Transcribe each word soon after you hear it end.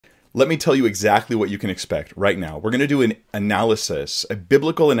let me tell you exactly what you can expect right now. We're going to do an analysis, a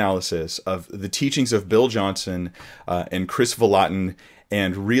biblical analysis of the teachings of Bill Johnson and Kris Vallotton.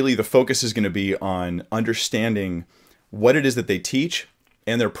 And really the focus is going to be on understanding what it is that they teach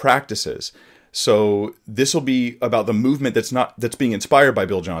and their practices. So this will be about the movement that's being inspired by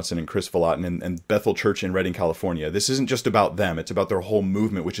Bill Johnson and Kris Vallotton and Bethel Church in Redding, California. This isn't just about them. It's about their whole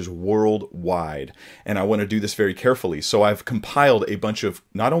movement, which is worldwide. And I want to do this very carefully. So I've compiled a bunch of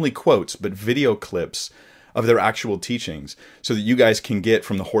not only quotes, but video clips of their actual teachings so that you guys can get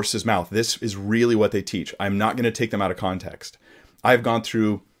from the horse's mouth. This is really what they teach. I'm not going to take them out of context. I've gone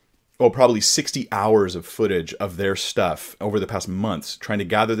through probably 60 hours of footage of their stuff over the past months, trying to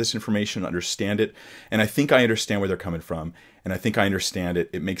gather this information, understand it. And I think I understand where they're coming from. And I think I understand it.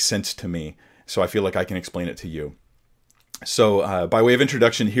 It makes sense to me. So I feel like I can explain it to you. So by way of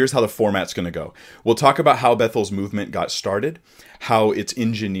introduction, here's how the format's going to go. We'll talk about how Bethel's movement got started, how it's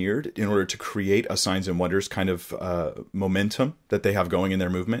engineered in order to create a signs and wonders kind of momentum that they have going in their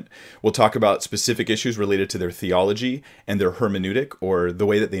movement. We'll talk about specific issues related to their theology and their hermeneutic, or the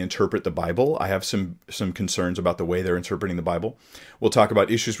way that they interpret the Bible. I have some concerns about the way they're interpreting the Bible. We'll talk about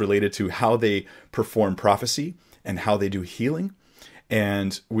issues related to how they perform prophecy and how they do healing.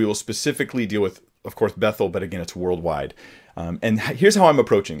 And we will specifically deal with, of course, Bethel, but again, it's worldwide. And here's how I'm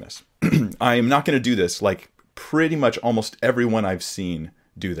approaching this. I am not going to do this like pretty much almost everyone I've seen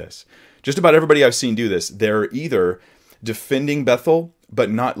do this. Just about everybody I've seen do this, they're either defending Bethel, but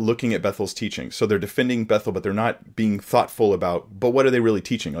not looking at Bethel's teaching. So they're defending Bethel, but they're not being thoughtful about, but what are they really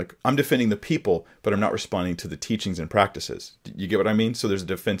teaching? Like, I'm defending the people, but I'm not responding to the teachings and practices. You get what I mean? So there's a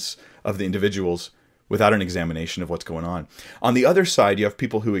defense of the individuals without an examination of what's going on. On the other side, you have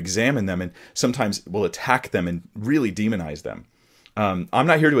people who examine them and sometimes will attack them and really demonize them. I'm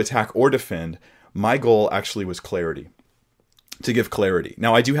not here to attack or defend. My goal actually was clarity, to give clarity.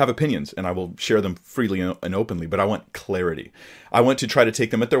 Now, I do have opinions, and I will share them freely and openly, but I want clarity. I want to try to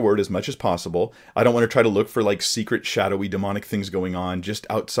take them at their word as much as possible. I don't want to try to look for like secret, shadowy, demonic things going on just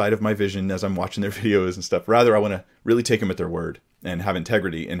outside of my vision as I'm watching their videos and stuff. Rather, I want to really take them at their word and have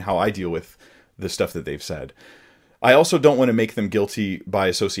integrity in how I deal with the stuff that they've said. I also don't want to make them guilty by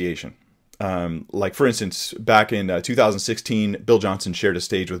association. Like, for instance, back in 2016, Bill Johnson shared a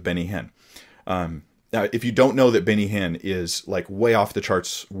stage with Benny Hinn. Now, if you don't know that Benny Hinn is like way off the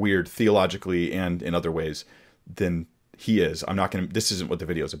charts weird theologically and in other ways, then he is. This isn't what the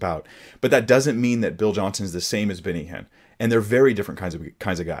video is about. But that doesn't mean that Bill Johnson is the same as Benny Hinn. And they're very different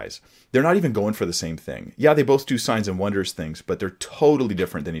kinds of guys. They're not even going for the same thing. Yeah, they both do signs and wonders things, but they're totally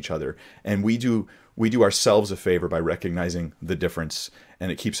different than each other. And we do ourselves a favor by recognizing the difference,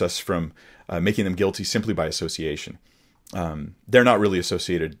 and it keeps us from making them guilty simply by association. They're not really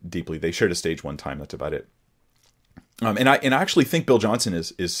associated deeply. They shared a stage one time. That's about it. And I actually think Bill Johnson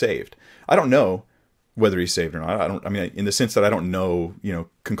is saved. I don't know whether he's saved or not. In the sense that I don't know,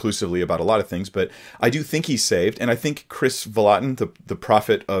 conclusively about a lot of things, but I do think he's saved. And I think Kris Vallotton, the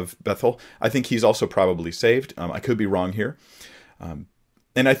prophet of Bethel, I think he's also probably saved. I could be wrong here.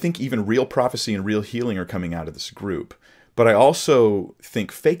 And I think even real prophecy and real healing are coming out of this group. But I also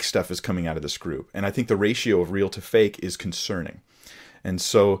think fake stuff is coming out of this group. And I think the ratio of real to fake is concerning. And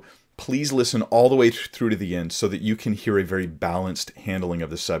so please listen all the way through to the end so that you can hear a very balanced handling of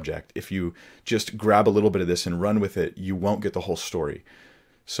the subject. If you just grab a little bit of this and run with it, you won't get the whole story.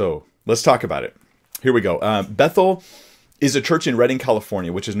 So let's talk about it. Here we go. Bethel is a church in Redding,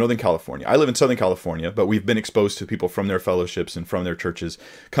 California, which is Northern California. I live in Southern California, but we've been exposed to people from their fellowships and from their churches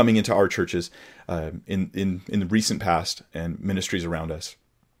coming into our churches in the recent past and ministries around us.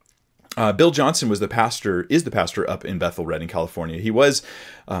 Bill Johnson is the pastor up in Bethel, Redding, California. He was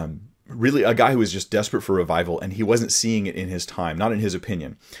really a guy who was just desperate for revival, and he wasn't seeing it in his time, not in his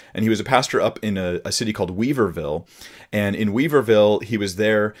opinion. And he was a pastor up in a city called Weaverville. And in Weaverville, he was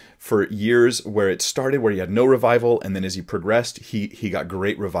there for years where it started, where he had no revival. And then as he progressed, he got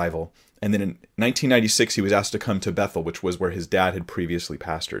great revival. And then in 1996, he was asked to come to Bethel, which was where his dad had previously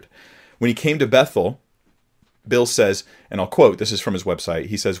pastored. When he came to Bethel, Bill says, and I'll quote, this is from his website,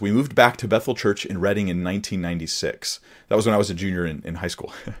 he says, "We moved back to Bethel Church in Redding in 1996. That was when I was a junior in high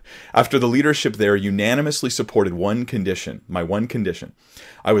school. After the leadership there unanimously supported my one condition.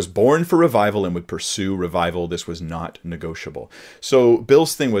 I was born for revival and would pursue revival. This was not negotiable." So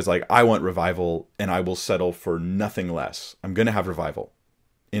Bill's thing was like, I want revival and I will settle for nothing less. I'm going to have revival.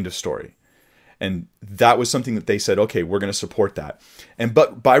 End of story. And that was something that they said, okay, we're going to support that.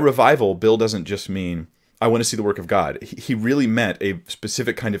 But by revival, Bill doesn't just mean, I want to see the work of God. He really meant a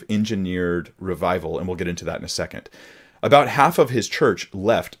specific kind of engineered revival, and we'll get into that in a second. About half of his church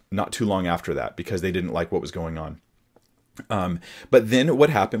left not too long after that because they didn't like what was going on. But then what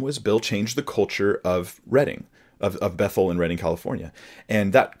happened was Bill changed the culture of Redding, of Bethel in Redding, California.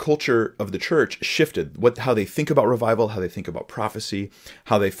 And that culture of the church shifted how they think about revival, how they think about prophecy,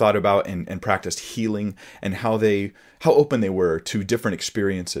 how they thought about and practiced healing, and how open they were to different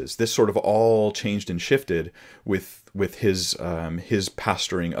experiences. This sort of all changed and shifted with his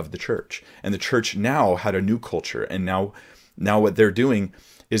pastoring of the church. And the church now had a new culture. And now what they're doing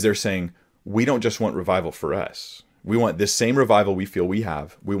is they're saying, we don't just want revival for us. We want this same revival we feel we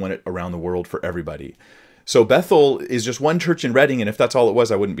have. We want it around the world for everybody. So Bethel is just one church in Redding, and if that's all it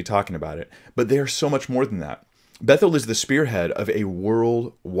was, I wouldn't be talking about it. But they are so much more than that. Bethel is the spearhead of a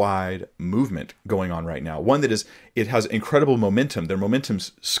worldwide movement going on right now. One that it has incredible momentum. Their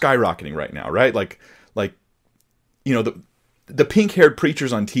momentum's skyrocketing right now, right? Like the pink-haired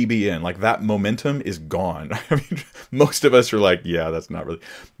preachers on TBN, like that momentum is gone. I mean, most of us are like, yeah, that's not really.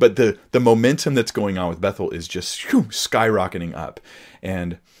 But the momentum that's going on with Bethel is just skyrocketing up.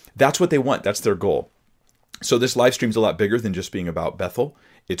 And that's what they want. That's their goal. So this live stream's a lot bigger than just being about Bethel.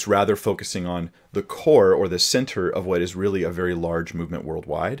 It's rather focusing on the core or the center of what is really a very large movement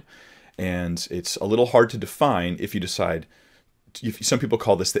worldwide. And it's a little hard to define if you decide. Some people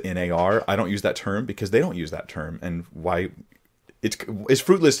call this the NAR. I don't use that term because they don't use that term. And why? It's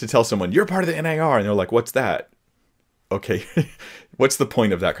fruitless to tell someone, you're part of the NAR. And they're like, what's that? Okay, what's the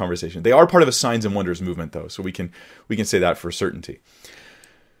point of that conversation? They are part of a signs and wonders movement, though. So we can say that for certainty.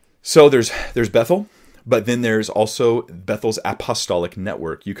 So there's Bethel. But then there's also Bethel's Apostolic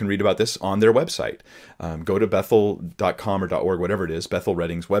Network. You can read about this on their website. Go to bethel.com or .org, whatever it is, Bethel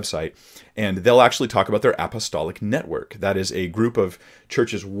Redding's website, and they'll actually talk about their Apostolic Network. That is a group of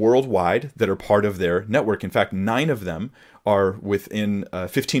churches worldwide that are part of their network. In fact, 9 of them are within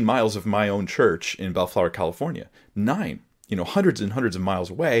 15 miles of my own church in Bellflower, California. 9, hundreds and hundreds of miles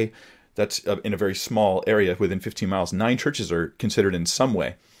away. That's in a very small area within 15 miles. 9 churches are considered in some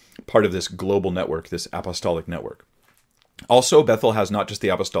way part of this global network, this apostolic network. Also, Bethel has not just the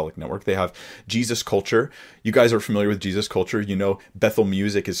apostolic network. They have Jesus Culture. You guys are familiar with Jesus Culture. Bethel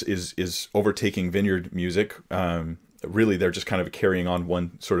music is overtaking Vineyard music. Really, they're just kind of carrying on.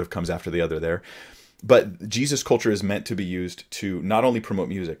 One sort of comes after the other there. But Jesus Culture is meant to be used to not only promote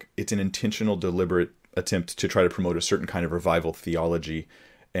music, it's an intentional, deliberate attempt to try to promote a certain kind of revival theology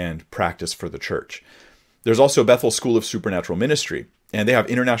and practice for the church. There's also Bethel School of Supernatural Ministry. And they have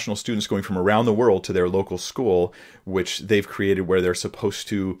international students going from around the world to their local school, which they've created where they're supposed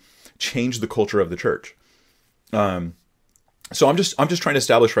to change the culture of the church. So I'm just trying to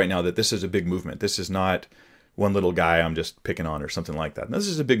establish right now that this is a big movement. This is not one little guy I'm just picking on or something like that. This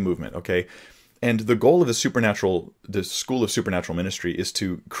is a big movement, okay? And the goal of the School of Supernatural Ministry is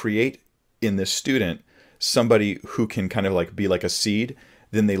to create in this student somebody who can kind of like be like a seed.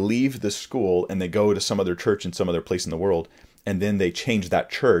 Then they leave the school and they go to some other church in some other place in the world. And then they change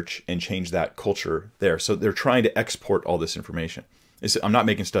that church and change that culture there. So they're trying to export all this information. I'm not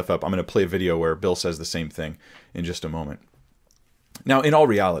making stuff up. I'm going to play a video where Bill says the same thing in just a moment. Now, in all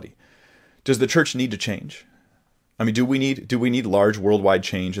reality, does the church need to change? I mean, do we need large worldwide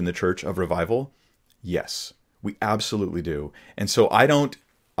change in the church of revival? Yes, we absolutely do. And so I don't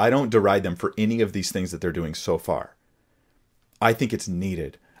deride them for any of these things that they're doing so far. I think it's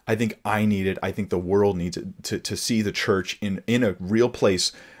needed. I think I need it. I think the world needs it to see the church in a real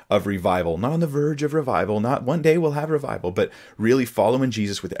place of revival, not on the verge of revival, not one day we'll have revival, but really following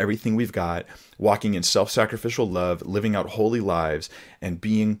Jesus with everything we've got, walking in self-sacrificial love, living out holy lives, and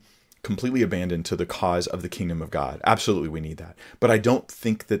being completely abandoned to the cause of the kingdom of God. Absolutely, we need that. But I don't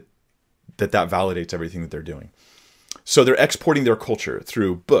think that validates everything that they're doing. So they're exporting their culture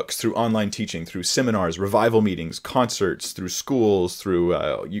through books, through online teaching, through seminars, revival meetings, concerts, through schools,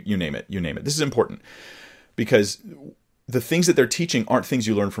 through you name it. This is important because the things that they're teaching aren't things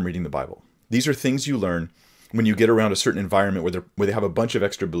you learn from reading the Bible. These are things you learn when you get around a certain environment where they have a bunch of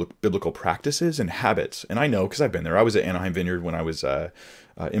extra biblical practices and habits. And I know because I've been there. I was at Anaheim Vineyard when I was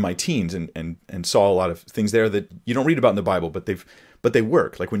in my teens and saw a lot of things there that you don't read about in the Bible, but they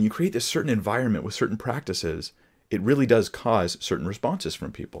work. Like when you create this certain environment with certain practices, it really does cause certain responses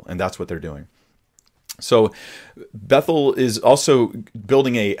from people, and that's what they're doing. So Bethel is also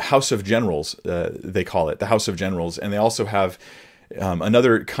building a house of generals, they call it, the house of generals, and they also have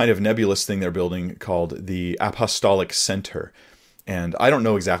another kind of nebulous thing they're building called the Apostolic Center. And I don't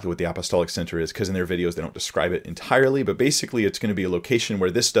know exactly what the Apostolic Center is because in their videos they don't describe it entirely, but basically it's going to be a location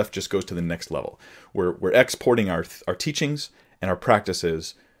where this stuff just goes to the next level. We're exporting our teachings and our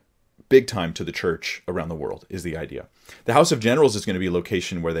practices big time to the church around the world is the idea. The House of Generals is going to be a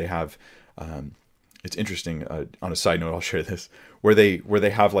location where they have, it's interesting, on a side note, I'll share this, where they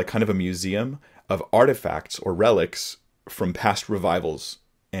have like kind of a museum of artifacts or relics from past revivals,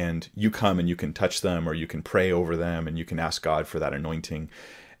 and you come and you can touch them, or you can pray over them, and you can ask God for that anointing.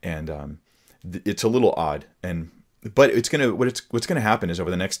 And it's a little odd, but what's gonna happen is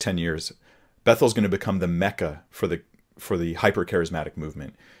over the next 10 years, Bethel's going to become the Mecca for the hyper charismatic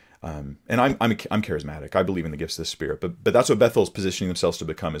movement. And I'm charismatic. I believe in the gifts of the Spirit, but that's what Bethel's positioning themselves to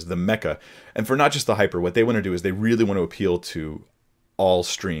become, is the Mecca. And for not just the hyper, what they want to do is they really want to appeal to all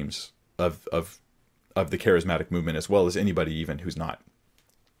streams of the charismatic movement, as well as anybody even who's not.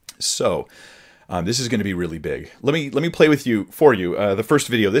 So this is going to be really big. Let me play for you the first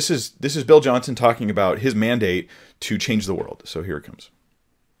video. This is Bill Johnson talking about his mandate to change the world. So here it comes.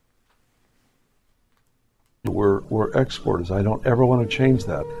 We're exporters. I don't ever want to change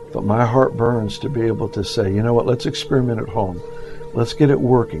that. But my heart burns to be able to say, you know what, let's experiment at home. Let's get it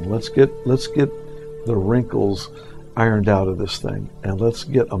working. Let's get the wrinkles ironed out of this thing. And let's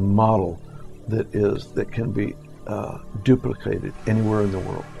get a model that can be duplicated anywhere in the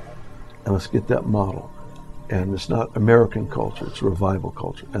world. And let's get that model. And it's not American culture, it's revival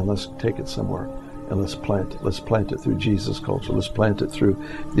culture. And let's take it somewhere. And let's plant it. Let's plant it through Jesus culture. Let's plant it through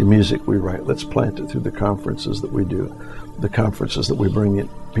the music we write. Let's plant it through the conferences that we do, the conferences that we bring in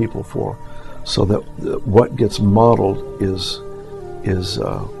people for, so that what gets modeled is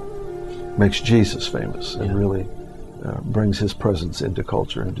makes Jesus famous and really brings his presence into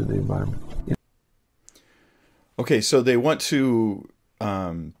culture, into the environment. Yeah. Okay, so they want to.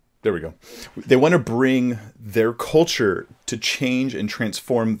 There we go. They want to bring their culture to change and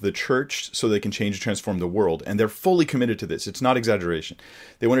transform the church so they can change and transform the world. And they're fully committed to this. It's not exaggeration.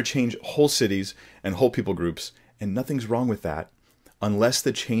 They want to change whole cities and whole people groups. And nothing's wrong with that unless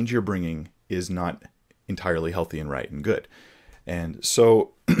the change you're bringing is not entirely healthy and right and good. And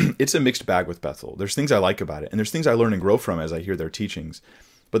so it's a mixed bag with Bethel. There's things I like about it. And there's things I learn and grow from as I hear their teachings.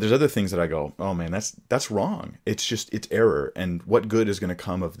 But there's other things that I go, oh man, that's wrong. It's error. And what good is going to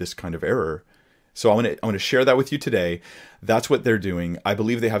come of this kind of error? So I want to share that with you today. That's what they're doing. I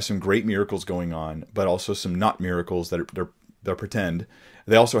believe they have some great miracles going on, but also some not miracles that they're pretend.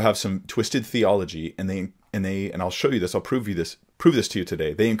 They also have some twisted theology, and I'll show you this. I'll prove this to you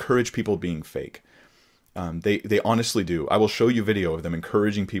today. They encourage people being fake. They honestly do. I will show you video of them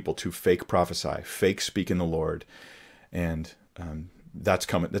encouraging people to fake prophesy, fake speak in the Lord, and that's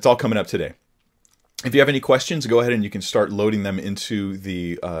coming. That's all coming up today. If you have any questions, go ahead and you can start loading them into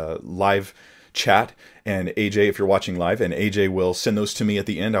the live chat. And AJ, if you're watching live, and AJ will send those to me at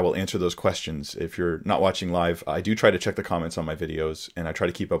the end, I will answer those questions. If you're not watching live, I do try to check the comments on my videos, and I try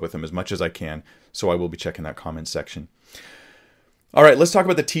to keep up with them as much as I can. So I will be checking that comment section. All right, let's talk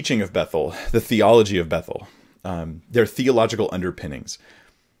about the teaching of Bethel, the theology of Bethel, their theological underpinnings.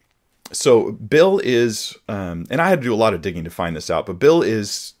 So Bill is, and I had to do a lot of digging to find this out, but Bill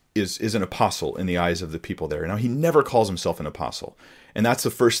is an apostle in the eyes of the people there. Now, he never calls himself an apostle. And that's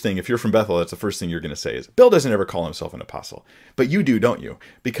the first thing, if you're from Bethel, that's the first thing you're going to say is, Bill doesn't ever call himself an apostle. But you do, don't you?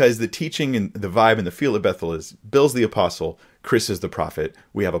 Because the teaching and the vibe and the feel of Bethel is, Bill's the apostle, Chris is the prophet,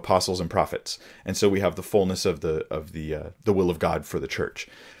 we have apostles and prophets. And so we have the fullness of the will of God for the church.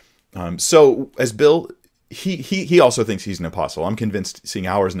 So as Bill, he also thinks he's an apostle. I'm convinced, seeing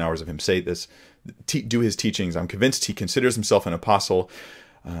hours and hours of him say this, do his teachings, I'm convinced he considers himself an apostle.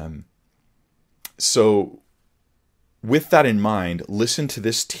 So with that in mind, listen to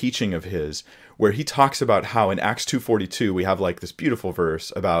this teaching of his, where he talks about how in Acts 2:42, we have like this beautiful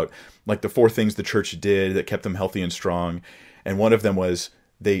verse about like the 4 things the church did that kept them healthy and strong. And one of them was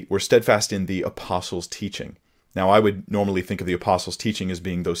they were steadfast in the apostles' teaching. Now, I would normally think of the apostles' teaching as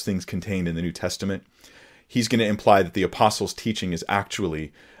being those things contained in the New Testament. He's going to imply that the apostles' teaching is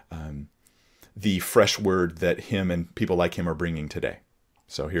actually the fresh word that him and people like him are bringing today.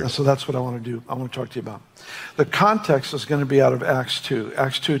 So that's what I want to do. I want to talk to you about. The context is going to be out of Acts 2.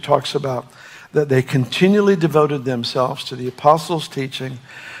 Acts 2 talks about that they continually devoted themselves to the apostles' teaching,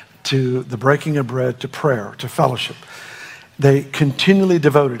 to the breaking of bread, to prayer, to fellowship. They continually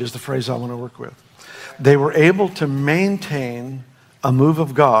devoted is the phrase I want to work with. They were able to maintain a move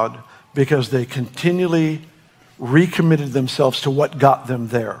of God because they continually recommitted themselves to what got them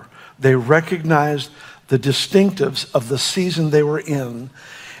there. They recognized the distinctives of the season they were in,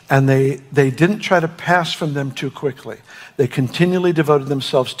 and they didn't try to pass from them too quickly. They continually devoted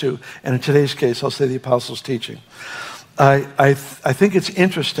themselves to, and in today's case, I'll say the apostles' teaching. I think it's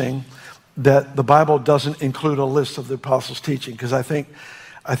interesting that the Bible doesn't include a list of the apostles' teaching, because I think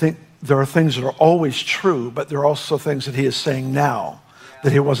there are things that are always true, but there are also things that he is saying now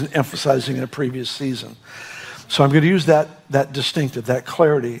that he wasn't emphasizing in a previous season. So I'm going to use that distinctive, that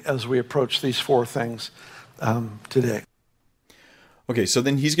clarity as we approach these 4 things today. Okay, so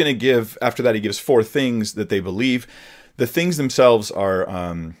then he's going to give, after that he gives 4 things that they believe. The things themselves are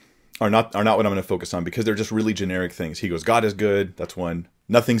not what I'm going to focus on, because they're just really generic things. He goes, God is good. That's one.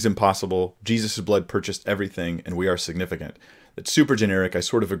 Nothing's impossible. Jesus' blood purchased everything, and we are significant. It's super generic. I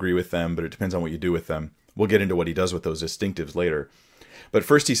sort of agree with them, but it depends on what you do with them. We'll get into what he does with those distinctives later. But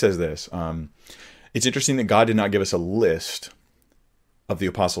first he says this. It's interesting that God did not give us a list of the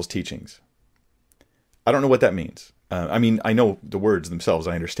apostles' teachings. I don't know what that means. I mean, I know the words themselves.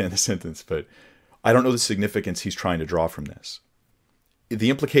 I understand the sentence, but I don't know the significance he's trying to draw from this. The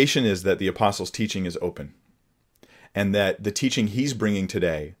implication is that the apostles' teaching is open, and that the teaching he's bringing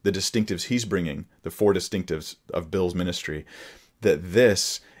today, the distinctives he's bringing, the 4 distinctives of Bill's ministry, that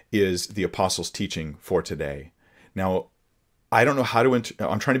this is the apostles' teaching for today. Now, I don't know how to,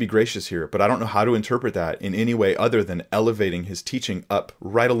 I'm trying to be gracious here, but I don't know how to interpret that in any way other than elevating his teaching up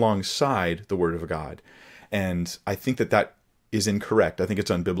right alongside the Word of God. And I think that is incorrect. I think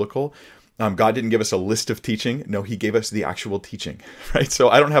it's unbiblical. God didn't give us a list of teaching. No, he gave us the actual teaching, right? So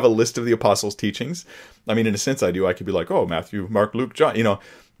I don't have a list of the apostles' teachings. I mean, in a sense I do. I could be like, oh, Matthew, Mark, Luke, John,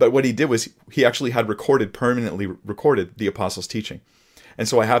 But what he did was he actually had permanently recorded the apostles' teaching. And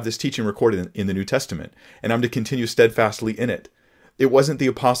so I have this teaching recorded in the New Testament, and I'm to continue steadfastly in it. It wasn't the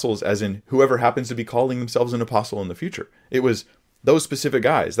apostles as in whoever happens to be calling themselves an apostle in the future. It was those specific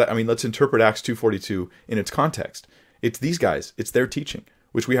guys. Let's interpret Acts 2:42 in its context. It's these guys. It's their teaching,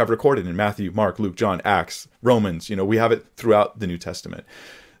 which we have recorded in Matthew, Mark, Luke, John, Acts, Romans. We have it throughout the New Testament.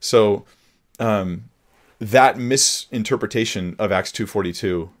 So that misinterpretation of Acts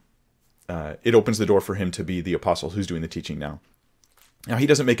 2:42, it opens the door for him to be the apostle who's doing the teaching now. Now, he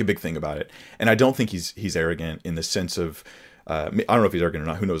doesn't make a big thing about it, and I don't think he's arrogant in the sense of, I don't know if he's arrogant or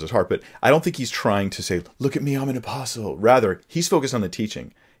not, who knows his heart, but I don't think he's trying to say, look at me, I'm an apostle. Rather, he's focused on the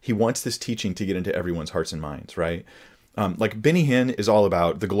teaching. He wants this teaching to get into everyone's hearts and minds, right? Like Benny Hinn is all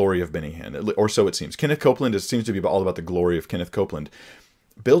about the glory of Benny Hinn, or so it seems. Kenneth Copeland seems to be all about the glory of Kenneth Copeland.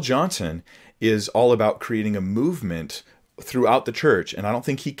 Bill Johnson is all about creating a movement throughout the church, and I don't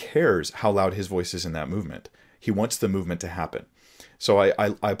think he cares how loud his voice is in that movement. He wants the movement to happen. So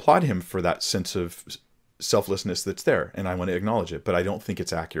I applaud him for that sense of selflessness that's there, and I want to acknowledge it, but I don't think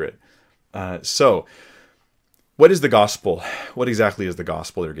it's accurate. So what is the gospel? What exactly is the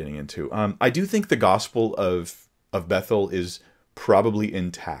gospel they're getting into? I do think the gospel of Bethel is probably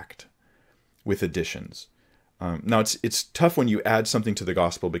intact with additions. Now it's tough when you add something to the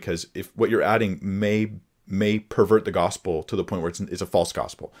gospel, because if what you're adding may pervert the gospel to the point where it's a false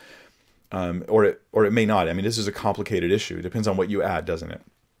gospel. Or it may not. I mean, this is a complicated issue. It depends on what you add, doesn't it?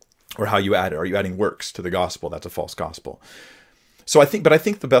 Or how you add it. Are you adding works to the gospel? That's a false gospel. So I think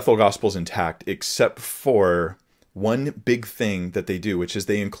the Bethel gospel is intact, except for one big thing that they do, which is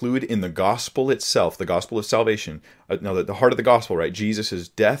they include in the gospel itself, the gospel of salvation. Now, the heart of the gospel, right? Jesus'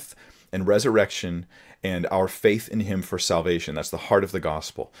 death and resurrection and our faith in him for salvation. That's the heart of the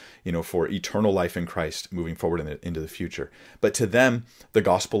gospel, for eternal life in Christ moving forward into the future. But to them, the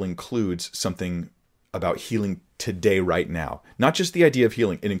gospel includes something about healing today, right now. Not just the idea of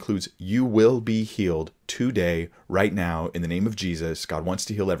healing. It includes you will be healed today, right now, in the name of Jesus. God wants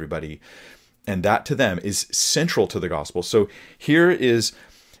to heal everybody. And that to them is central to the gospel. So here is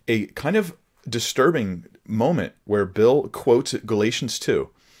a kind of disturbing moment where Bill quotes Galatians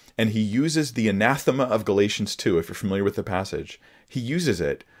 2. And he uses the anathema of Galatians 2, if you're familiar with the passage. He uses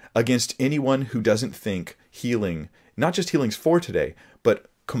it against anyone who doesn't think healing, not just healing's for today, but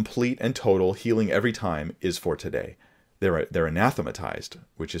complete and total healing every time is for today. They're anathematized,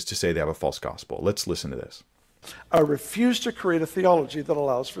 which is to say they have a false gospel. Let's listen to this. I refuse to create a theology that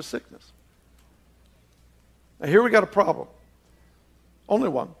allows for sickness. Now here we got a problem. Only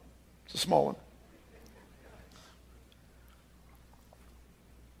one. It's a small one.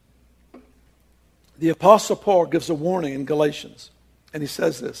 The Apostle Paul gives a warning in Galatians, and he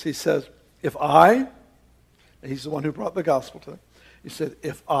says this. He says, if I, and he's the one who brought the gospel to them, he said,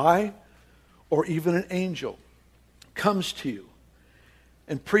 if I or even an angel comes to you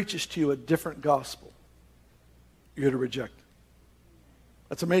and preaches to you a different gospel, you're to reject it.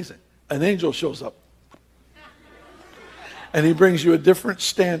 That's amazing. An angel shows up, and he brings you a different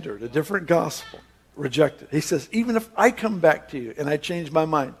standard, a different gospel. Reject it. He says, even if I come back to you and I change my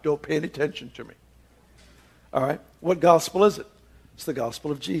mind, don't pay any attention to me. All right? What gospel is it? It's the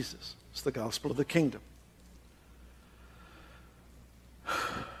gospel of Jesus. It's the gospel of the kingdom.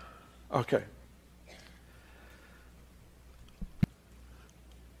 Okay.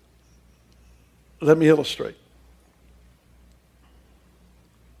 Let me illustrate.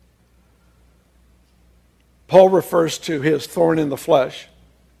 Paul refers to his thorn in the flesh,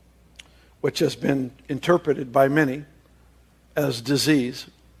 which has been interpreted by many as disease,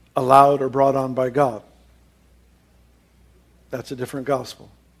 allowed or brought on by God. That's a different gospel.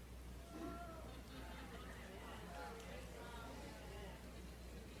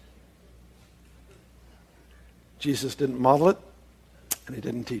 Jesus didn't model it, and he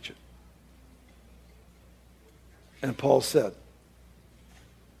didn't teach it. And Paul said,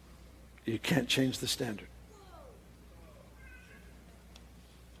 you can't change the standard.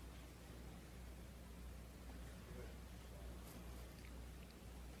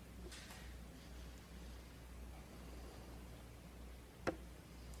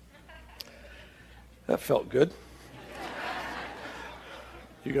 That felt good.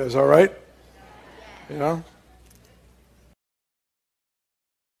 You guys all right? Yeah?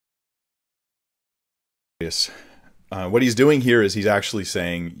 What he's doing here is he's actually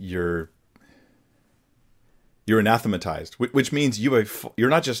saying you're anathematized, which means you're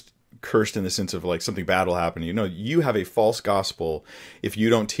not just cursed in the sense of like something bad will happen to you. No, you have a false gospel if you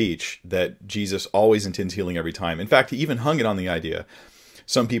don't teach that Jesus always intends healing every time. In fact, he even hung it on the idea.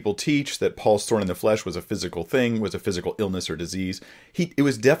 Some people teach that Paul's thorn in the flesh was a physical thing, was a physical illness or disease. It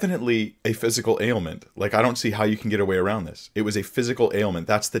was definitely a physical ailment. Like, I don't see how you can get away around this. It was a physical ailment.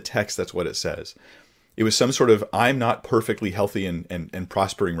 That's the text. That's what it says. It was some sort of, I'm not perfectly healthy and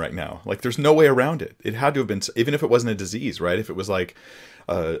prospering right now. Like, there's no way around it. It had to have been, even if it wasn't a disease, right? If it was like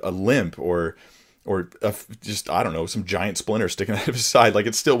a limp or just, I don't know, some giant splinter sticking out of his side, like,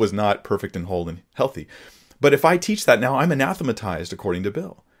 it still was not perfect and whole and healthy. But if I teach that now, I'm anathematized according to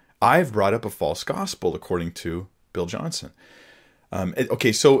Bill. I've brought up a false gospel according to Bill Johnson.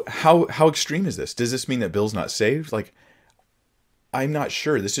 Okay, so how extreme is this? Does this mean that Bill's not saved? Like, I'm not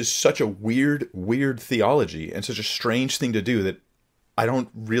sure. This is such a weird theology and such a strange thing to do that I don't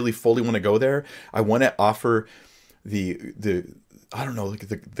really fully want to go there. I want to offer the I don't know, like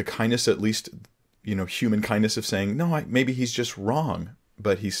the kindness, at least, you know, human kindness of saying, no, maybe he's just wrong,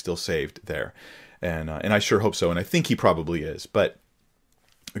 but he's still saved there. And I sure hope so. And I think he probably is, but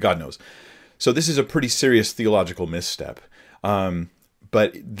God knows. So this is a pretty serious theological misstep.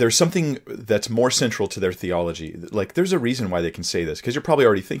 But there's something that's more central to their theology. Like, there's a reason why they can say this, because you're probably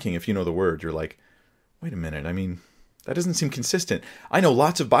already thinking, if you know the word, you're like, wait a minute. I mean, that doesn't seem consistent. I know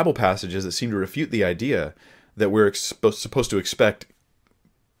lots of Bible passages that seem to refute the idea that we're supposed to expect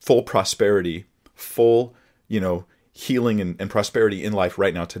full prosperity, full, healing and prosperity in life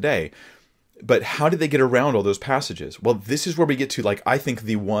right now today. But how did they get around all those passages? Well, this is where we get to, like, I think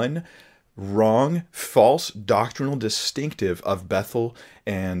the one wrong, false doctrinal distinctive of Bethel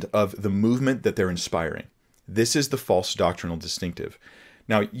and of the movement that they're inspiring. This is the false doctrinal distinctive.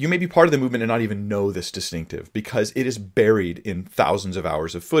 Now, you may be part of the movement and not even know this distinctive because it is buried in thousands of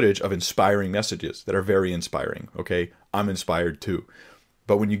hours of footage of inspiring messages that are very inspiring, okay? I'm inspired too.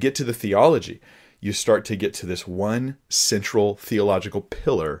 But when you get to the theology, you start to get to this one central theological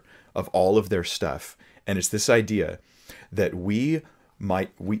pillar of all of their stuff. And it's this idea that we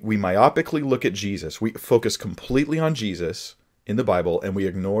myopically look at Jesus. We focus completely on Jesus in the Bible, and we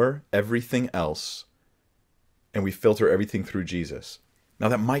ignore everything else, and we filter everything through Jesus. Now,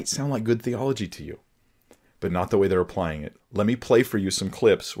 that might sound like good theology to you, but not the way they're applying it. Let me play for you some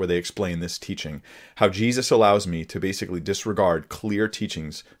clips where they explain this teaching, how Jesus allows me to basically disregard clear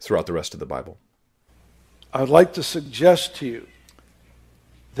teachings throughout the rest of the Bible. I'd like to suggest to you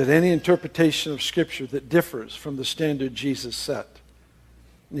that any interpretation of Scripture that differs from the standard Jesus set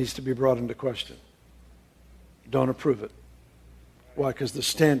needs to be brought into question. Don't approve it. Why? Because the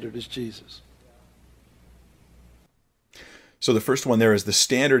standard is Jesus. So the first one there is the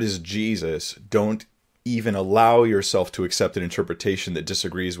standard is Jesus. Don't even allow yourself to accept an interpretation that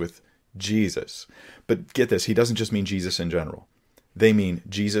disagrees with Jesus. But get this, he doesn't just mean Jesus in general. They mean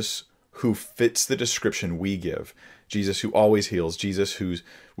Jesus who fits the description we give. Jesus who always heals, Jesus who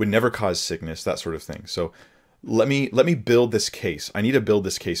would never cause sickness, that sort of thing. So let me build this case. I need to build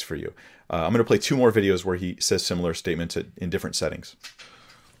this case for you. I'm going to play 2 more videos where he says similar statements in different settings.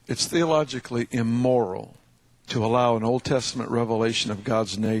 It's theologically immoral to allow an Old Testament revelation of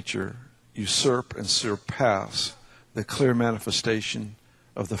God's nature usurp and surpass the clear manifestation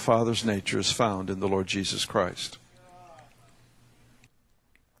of the Father's nature as found in the Lord Jesus Christ.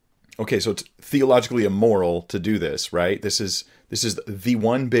 Okay, so it's theologically immoral to do this, right? This is the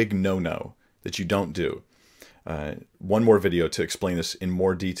one big no-no that you don't do. One more video to explain this in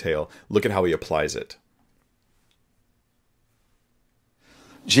more detail. Look at how he applies it.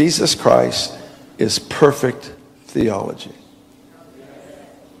 Jesus Christ is perfect theology.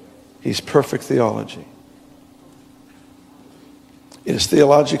 He's perfect theology. It is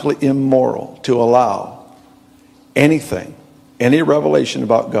theologically immoral to allow anything, any revelation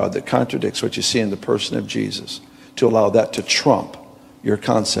about God that contradicts what you see in the person of Jesus, to allow that to trump your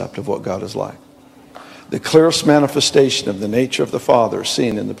concept of what God is like. The clearest manifestation of the nature of the Father is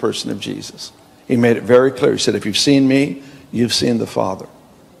seen in the person of Jesus. He made it very clear. He said, if you've seen me, you've seen the Father.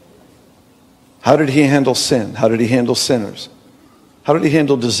 How did he handle sin? How did he handle sinners? How did he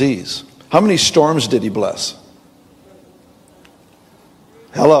handle disease? How many storms did he bless?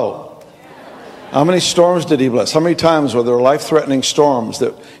 Hello. How many storms did he bless? How many times were there life-threatening storms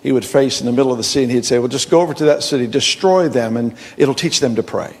that he would face in the middle of the sea, and he'd say, well, just go over to that city, destroy them, and it'll teach them to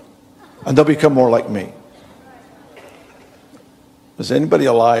pray. And they'll become more like me. Is anybody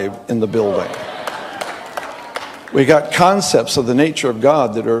alive in the building? We got concepts of the nature of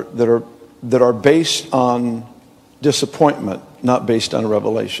God that are based on disappointment, not based on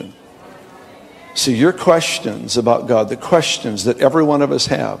revelation. See, your questions about God, the questions that every one of us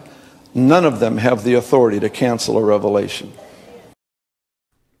have, none of them have the authority to cancel a revelation.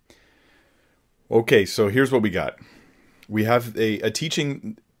 Okay, so here's what we got. We have a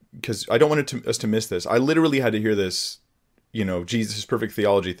teaching, because I don't want us to miss this. I literally had to hear this, Jesus' perfect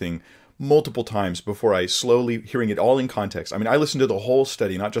theology thing multiple times before I slowly, hearing it all in context. I mean, I listened to the whole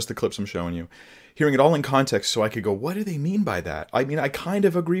study, not just the clips I'm showing you, hearing it all in context so I could go, what do they mean by that? I mean, I kind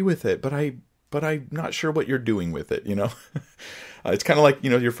of agree with it, but I'm not sure what you're doing with it, It's kind of like,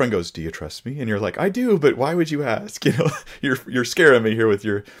 your friend goes, do you trust me? And you're like, I do, but why would you ask? You're scaring me here with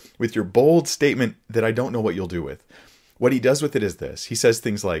your bold statement that I don't know what you'll do with. What he does with it is this. He says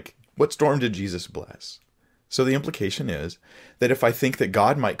things like, what storm did Jesus bless? So the implication is that if I think that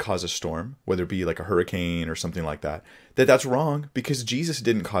God might cause a storm, whether it be like a hurricane or something like that, that's wrong, because Jesus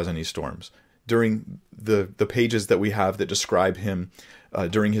didn't cause any storms during the pages that we have that describe him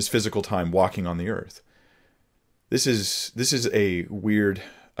during his physical time walking on the earth. This is a weird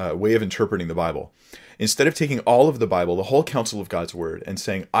way of interpreting the Bible. Instead of taking all of the Bible, the whole counsel of God's word, and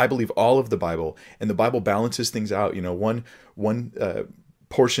saying, I believe all of the Bible, and the Bible balances things out, one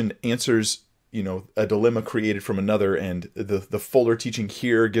portion answers a dilemma created from another, and the fuller teaching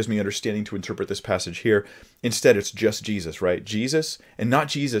here gives me understanding to interpret this passage here. Instead, it's just Jesus, right? Jesus, and not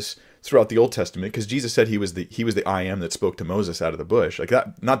Jesus throughout the Old Testament, because Jesus said he was the I am that spoke to Moses out of the bush. Like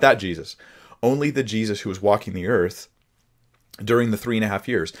that, not that Jesus. Only the Jesus who was walking the earth during the 3.5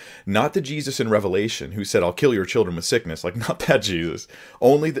 years. Not the Jesus in Revelation who said, I'll kill your children with sickness. Like, not that Jesus.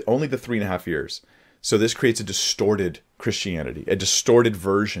 Only the 3.5 years. So this creates a distorted Christianity, a distorted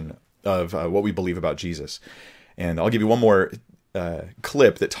version of what we believe about Jesus. And I'll give you one more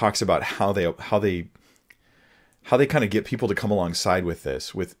clip that talks about how they kind of get people to come alongside with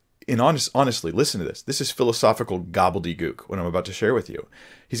this. Honestly, listen to this. This is philosophical gobbledygook, what I'm about to share with you.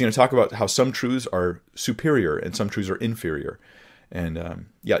 He's going to talk about how some truths are superior and some truths are inferior. And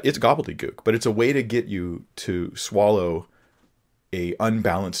it's gobbledygook, but it's a way to get you to swallow a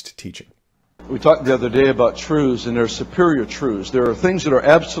unbalanced teaching. We talked the other day about truths, and there are superior truths. There are things that are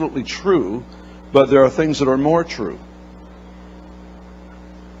absolutely true, but there are things that are more true.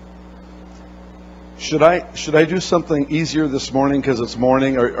 Should I do something easier this morning because it's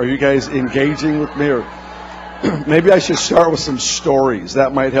morning? Are you guys engaging with me? Or maybe I should start with some stories.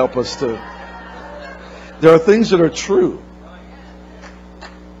 That might help us to... There are things that are true,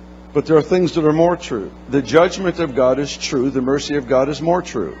 but there are things that are more true. The judgment of God is true. The mercy of God is more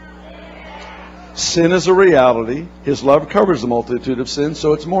true. Sin is a reality. His love covers the multitude of sins,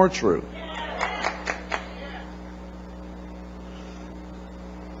 so it's more true.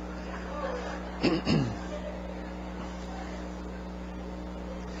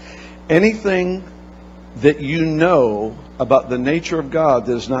 Anything that you know about the nature of God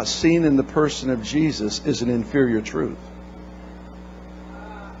that is not seen in the person of Jesus is an inferior truth.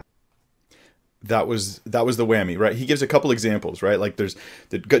 That was the whammy, right? He gives a couple examples, right? Like there's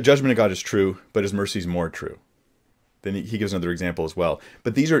the judgment of God is true, but his mercy is more true. Then he gives another example as well.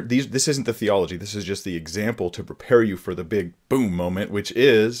 But this isn't the theology. This is just the example to prepare you for the big boom moment, which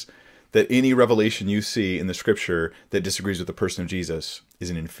is that any revelation you see in the scripture that disagrees with the person of Jesus is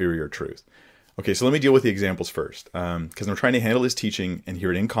an inferior truth. Okay, so let me deal with the examples first, because I'm trying to handle this teaching and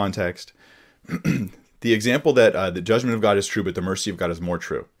hear it in context. The example that the judgment of God is true, but the mercy of God is more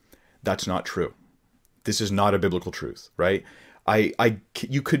true. That's not true. This is not a biblical truth, right?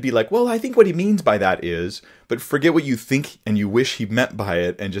 You could be like, well, I think what he means by that is, but forget what you think and you wish he meant by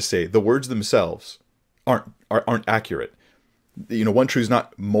it, and just say the words themselves aren't accurate. One truth is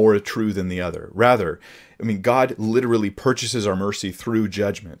not more true than the other. Rather, God literally purchases our mercy through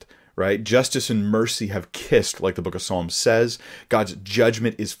judgment, right? Justice and mercy have kissed, like the book of Psalms says. God's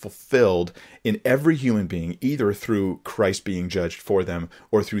judgment is fulfilled in every human being, either through Christ being judged for them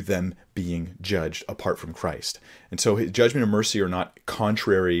or through them being judged apart from Christ. And so his judgment and mercy are not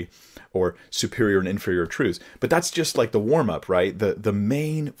contrary or superior and inferior truths. But that's just like the warm-up, right? The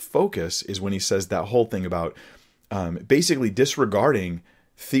main focus is when he says that whole thing about basically disregarding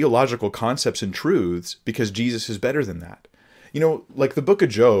theological concepts and truths because Jesus is better than that. You know, like the book of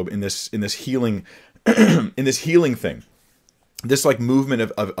Job in this healing in this healing thing, this like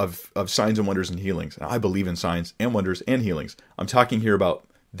movement of signs and wonders and healings. And I believe in signs and wonders and healings. I'm talking here about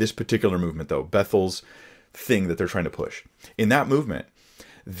this particular movement though, Bethel's thing that they're trying to push. In that movement,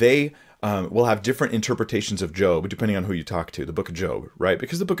 they will have different interpretations of Job depending on who you talk to, the book of Job, right?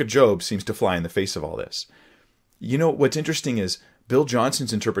 Because the book of Job seems to fly in the face of all this. You know, what's interesting is Bill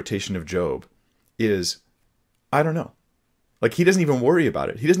Johnson's interpretation of Job is, I don't know. Like, he doesn't even worry about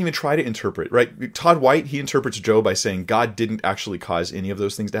it. He doesn't even try to interpret, right? Todd White, he interprets Job by saying God didn't actually cause any of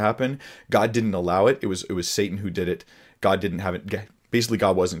those things to happen. God didn't allow it. It was Satan who did it. God didn't have it. Basically,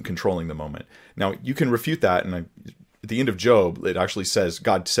 God wasn't controlling the moment. Now, you can refute that. And at the end of Job, it actually says,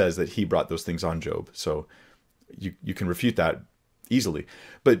 God says that he brought those things on Job. So you can refute that easily.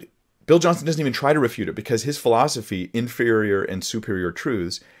 But Bill Johnson doesn't even try to refute it because his philosophy, inferior and superior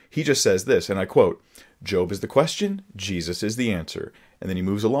truths, he just says this, and I quote, Job is the question, Jesus is the answer. And then he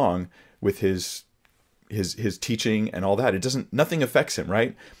moves along with his teaching and all that. Nothing affects him,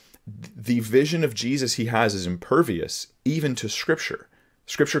 right? The vision of Jesus he has is impervious even to Scripture.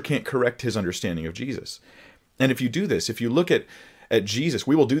 Scripture can't correct his understanding of Jesus. And if you do this, if you look at Jesus,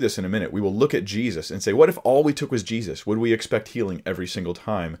 we will do this in a minute. We will look at Jesus and say, what if all we took was Jesus? Would we expect healing every single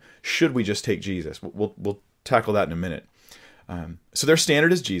time? Should we just take Jesus? We'll tackle that in a minute. So their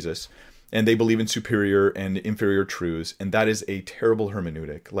standard is Jesus, and they believe in superior and inferior truths, and that is a terrible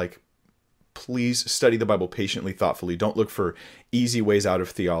hermeneutic. Like, please study the Bible patiently, thoughtfully. Don't look for easy ways out of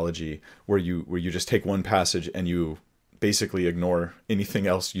theology where you just take one passage and you basically ignore anything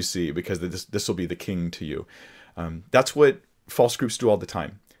else you see because this will be the king to you. That's what false groups do all the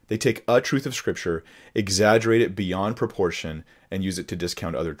time. They take a truth of Scripture, exaggerate it beyond proportion, and use it to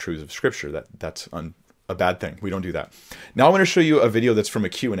discount other truths of Scripture. That's a bad thing. We don't do that. Now I want to show you a video that's from a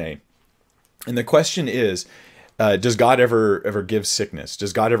Q&A. And the question is, does God ever give sickness?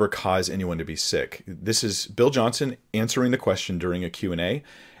 Does God ever cause anyone to be sick? This is Bill Johnson answering the question during a Q&A.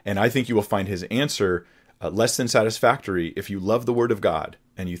 And I think you will find his answer less than satisfactory if you love the Word of God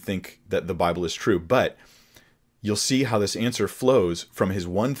and you think that the Bible is true. But you'll see how this answer flows from his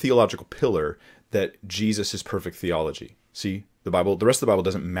one theological pillar, that Jesus is perfect theology. See, the rest of the Bible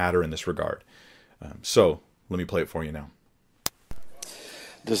doesn't matter in this regard. So let me play it for you now.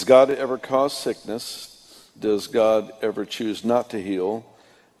 Does God ever cause sickness? Does God ever choose not to heal?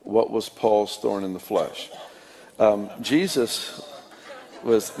 What was Paul's thorn in the flesh? Jesus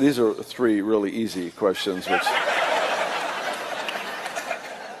was, these are three really easy questions, which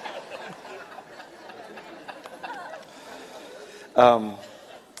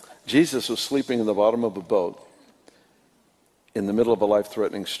Jesus was sleeping in the bottom of a boat in the middle of a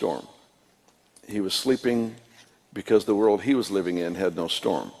life-threatening storm. He was sleeping because the world he was living in had no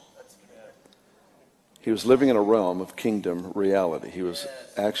storm. He was living in a realm of kingdom reality. He was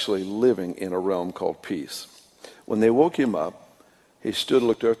actually living in a realm called peace. When they woke him up, he stood and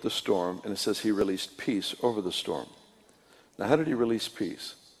looked at the storm, and it says he released peace over the storm. Now, how did he release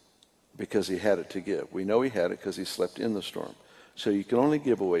peace? Because he had it to give. We know he had it because he slept in the storm. So you can only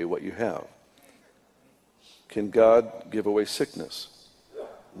give away what you have. Can God give away sickness?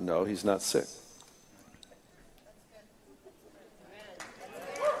 No, he's not sick.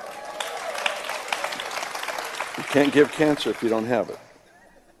 You can't give cancer if you don't have it.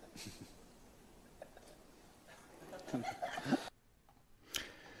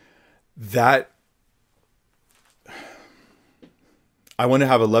 I want to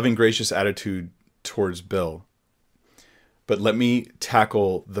have a loving, gracious attitude towards Bill. But let me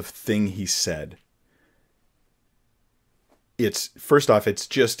tackle the thing he said. First off,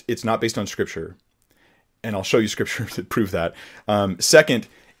 it's not based on Scripture. And I'll show you Scripture to prove that. Second,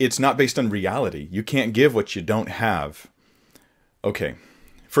 it's not based on reality. You can't give what you don't have. Okay.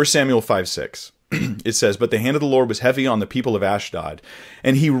 1 Samuel 5:6. It says, "But the hand of the Lord was heavy on the people of Ashdod,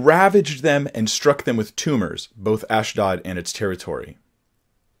 and he ravaged them and struck them with tumors, both Ashdod and its territory."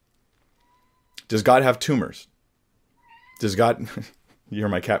 Does God have tumors? Does God... You hear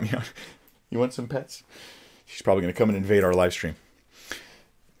my cat meow? You want some pets? She's probably going to come and invade our live stream.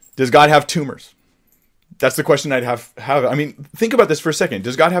 Does God have tumors? That's the question I'd have. I mean, think about this for a second.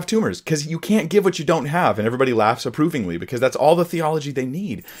 Does God have tumors? Because you can't give what you don't have. And everybody laughs approvingly because that's all the theology they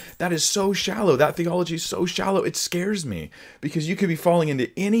need. That is so shallow. That theology is so shallow. It scares me because you could be falling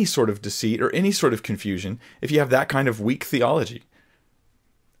into any sort of deceit or any sort of confusion if you have that kind of weak theology.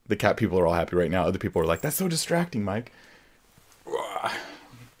 The cat people are all happy right now. Other people are like, that's so distracting, Mike.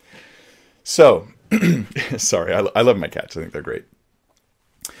 So, sorry, I love my cats. I think they're great.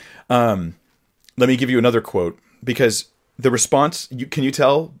 Let me give you another quote, because the response, can you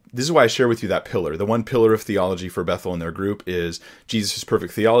tell? This is why I share with you that pillar. The one pillar of theology for Bethel and their group is Jesus'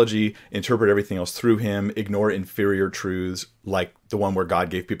 perfect theology, interpret everything else through him, ignore inferior truths like the one where God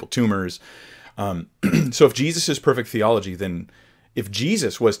gave people tumors. So if Jesus is perfect theology, then if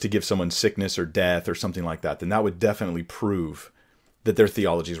Jesus was to give someone sickness or death or something like that, then that would definitely prove that their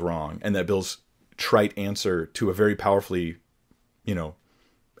theology is wrong and that Bill's trite answer to a very powerfully,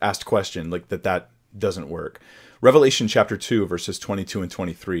 asked question, like that doesn't work. Revelation chapter 2, verses 22 and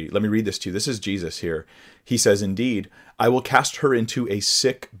 23. Let me read this to you. This is Jesus here. He says, "Indeed, I will cast her into a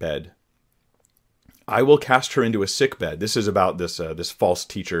sick bed." I will cast her into a sick bed. This is about this false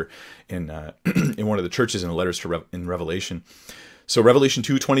teacher in in one of the churches in the letters in Revelation. So Revelation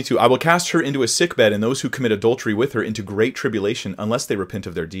 2:22, "I will cast her into a sick bed, and those who commit adultery with her into great tribulation, unless they repent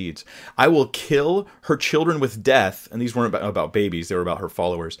of their deeds. I will kill her children with death." And these weren't about babies, they were about her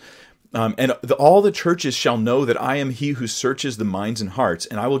followers. "And all the churches shall know that I am he who searches the minds and hearts,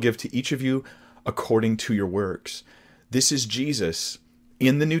 and I will give to each of you according to your works." This is Jesus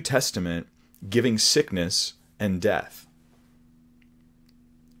in the New Testament giving sickness and death.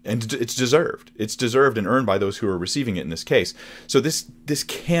 And it's deserved. It's deserved and earned by those who are receiving it in this case. So this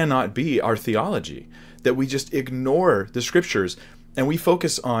cannot be our theology, that we just ignore the scriptures and we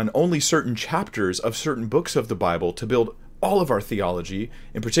focus on only certain chapters of certain books of the Bible to build all of our theology,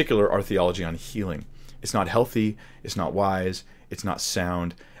 in particular our theology on healing. It's not healthy. It's not wise. It's not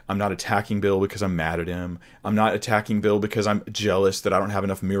sound. I'm not attacking Bill because I'm mad at him. I'm not attacking Bill because I'm jealous that I don't have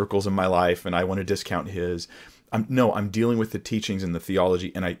enough miracles in my life and I want to discount his. I'm dealing with the teachings and the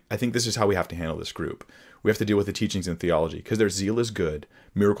theology, and I think this is how we have to handle this group. We have to deal with the teachings and theology, because their zeal is good,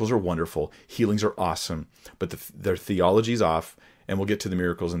 miracles are wonderful, healings are awesome, but their theology is off, and we'll get to the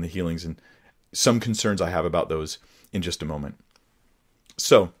miracles and the healings and some concerns I have about those in just a moment.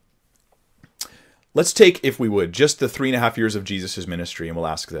 So, let's take, if we would, just the 3.5 years of Jesus' ministry, and we'll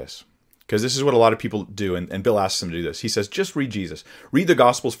ask this. Because this is what a lot of people do, and Bill asks them to do this. He says, just read Jesus. Read the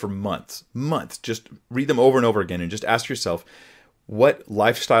Gospels for months. Just read them over and over again, and just ask yourself, what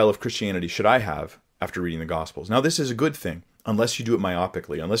lifestyle of Christianity should I have after reading the Gospels? Now, this is a good thing, unless you do it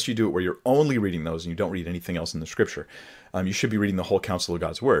myopically, unless you do it where you're only reading those and you don't read anything else in the Scripture. You should be reading the whole counsel of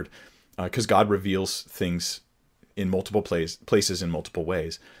God's Word, because God reveals things in multiple places in multiple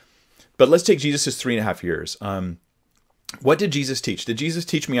ways. But let's take Jesus' 3.5 years. What did Jesus teach? Did Jesus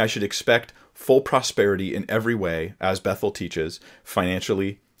teach me I should expect full prosperity in every way, as Bethel teaches,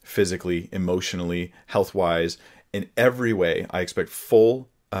 financially, physically, emotionally, health-wise? In every way, I expect full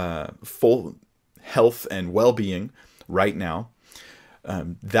health and well-being right now.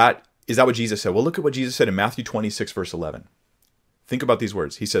 Is that what Jesus said? Well, look at what Jesus said in Matthew 26, verse 11. Think about these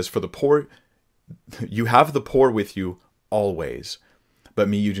words. He says, "For the poor, you have the poor with you always, but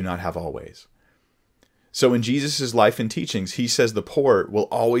me you do not have always." So in Jesus' life and teachings, he says the poor will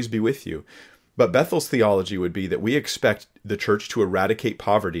always be with you. But Bethel's theology would be that we expect the church to eradicate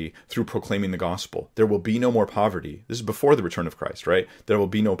poverty through proclaiming the gospel. There will be no more poverty. This is before the return of Christ, right? There will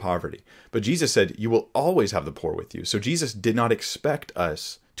be no poverty. But Jesus said, you will always have the poor with you. So Jesus did not expect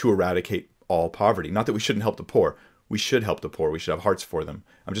us to eradicate all poverty. Not that we shouldn't help the poor. We should help the poor. We should have hearts for them.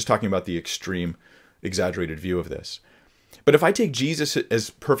 I'm just talking about the extreme, exaggerated view of this. But if I take Jesus as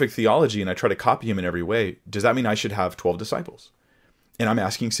perfect theology and I try to copy him in every way, does that mean I should have 12 disciples? And I'm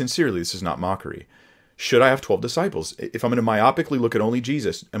asking sincerely, this is not mockery. Should I have 12 disciples? If I'm going to myopically look at only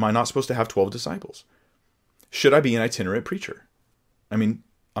Jesus, am I not supposed to have 12 disciples? Should I be an itinerant preacher? I mean,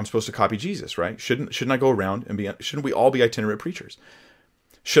 I'm supposed to copy Jesus, right? Shouldn't I go around and shouldn't we all be itinerant preachers?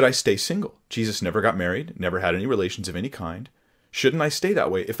 Should I stay single? Jesus never got married, never had any relations of any kind. Shouldn't I stay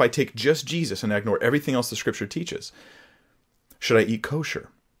that way if I take just Jesus and I ignore everything else the scripture teaches? Should I eat kosher?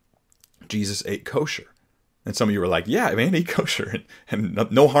 Jesus ate kosher. And some of you are like, yeah, man, eat kosher. And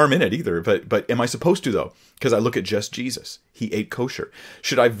no harm in it either. But am I supposed to, though? Because I look at just Jesus. He ate kosher.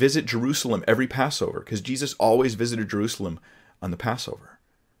 Should I visit Jerusalem every Passover? Because Jesus always visited Jerusalem on the Passover.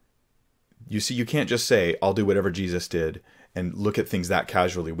 You see, you can't just say, I'll do whatever Jesus did and look at things that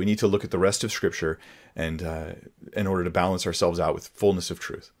casually. We need to look at the rest of Scripture and in order to balance ourselves out with fullness of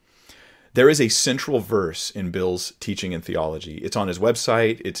truth. There is a central verse in Bill's teaching and theology. It's on his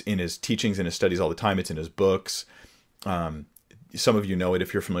website. It's in his teachings and his studies all the time. It's in his books. Some of you know it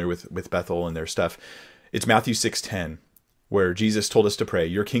if you're familiar with Bethel and their stuff. It's Matthew 6:10, where Jesus told us to pray,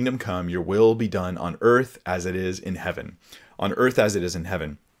 "Your kingdom come, your will be done on earth as it is in heaven." On earth as it is in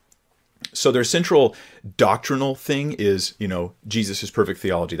heaven. So their central doctrinal thing is, Jesus' perfect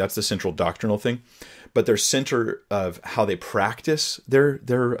theology. That's the central doctrinal thing. But their center of how they practice their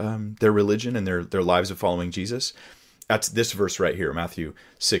religion and their lives of following Jesus, that's this verse right here, Matthew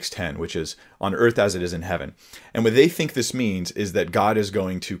 6:10, which is on earth as it is in heaven. And what they think this means is that God is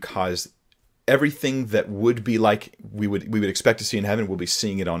going to cause everything that would be like we would expect to see in heaven, we'll be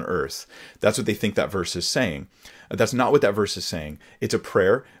seeing it on earth. That's what they think that verse is saying. That's not what that verse is saying. It's a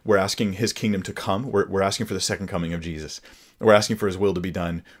prayer. We're asking his kingdom to come. We're asking for the second coming of Jesus. We're asking for his will to be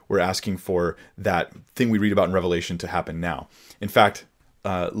done. We're asking for that thing we read about in Revelation to happen now. In fact,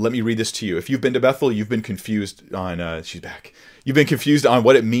 let me read this to you. If you've been to Bethel, you've been confused on, she's back. You've been confused on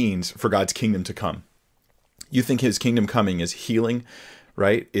what it means for God's kingdom to come. You think his kingdom coming is healing,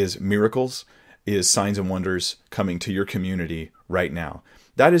 right? Is miracles, is signs and wonders coming to your community right now.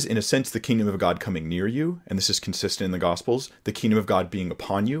 That is, in a sense, the kingdom of God coming near you, and this is consistent in the Gospels, the kingdom of God being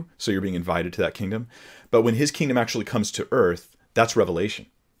upon you, so you're being invited to that kingdom. But when his kingdom actually comes to earth, that's Revelation.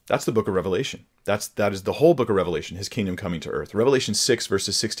 That's the book of Revelation. That is the whole book of Revelation, his kingdom coming to earth. Revelation 6,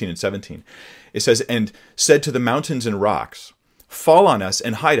 verses 16 and 17. It says, "And said to the mountains and rocks, fall on us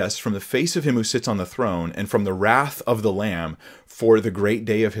and hide us from the face of him who sits on the throne and from the wrath of the Lamb, for the great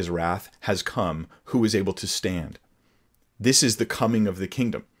day of his wrath has come, who is able to stand." This is the coming of the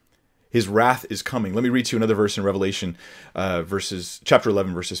kingdom. His wrath is coming. Let me read to you another verse in Revelation, chapter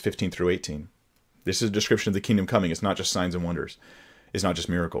 11, verses 15 through 18. This is a description of the kingdom coming. It's not just signs and wonders. It's not just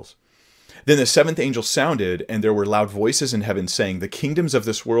miracles. "Then the seventh angel sounded, and there were loud voices in heaven saying, 'The kingdoms of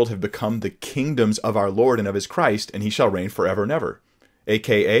this world have become the kingdoms of our Lord and of his Christ, and he shall reign forever and ever.'"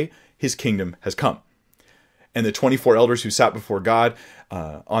 AKA, his kingdom has come. "And the 24 elders who sat before God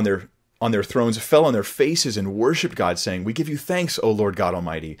on their thrones fell on their faces and worshipped God, saying, 'We give you thanks, O Lord God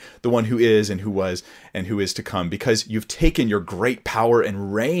Almighty, the one who is and who was and who is to come, because you've taken your great power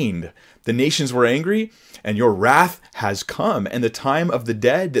and reigned. The nations were angry, and your wrath has come, and the time of the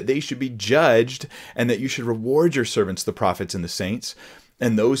dead, that they should be judged, and that you should reward your servants, the prophets and the saints,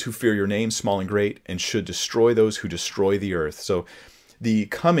 and those who fear your name, small and great, and should destroy those who destroy the earth.'" So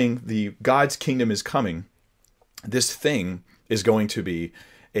God's kingdom is coming. This thing is going to be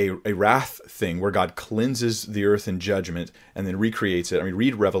a wrath thing where God cleanses the earth in judgment and then recreates it. I mean,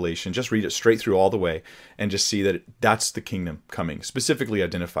 read Revelation, just read it straight through all the way and just see that that's the kingdom coming, specifically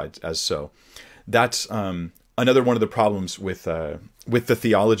identified as so. That's another one of the problems with the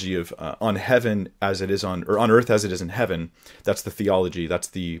theology of on heaven as it is on earth as it is in heaven. That's the theology. That's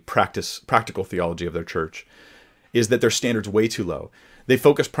the practical theology of their church, is that their standard's way too low. They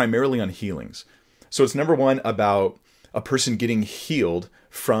focus primarily on healings. So it's number one about a person getting healed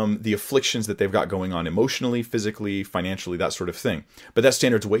from the afflictions that they've got going on emotionally, physically, financially, that sort of thing. But that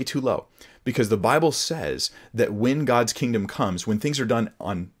standard's way too low, because the Bible says that when God's kingdom comes, when things are done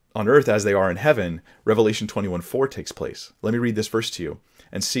on earth as they are in heaven, Revelation 21:4 takes place. Let me read this verse to you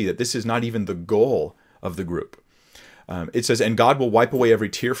and see that this is not even the goal of the group. It says, "And God will wipe away every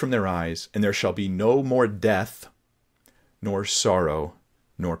tear from their eyes, and there shall be no more death, nor sorrow,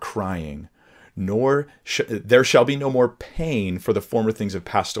 nor crying, there shall be no more pain, for the former things have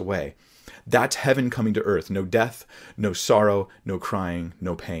passed away." That's heaven coming to earth. No death, no sorrow, no crying,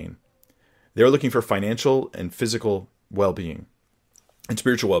 no pain. They're looking for financial and physical well-being and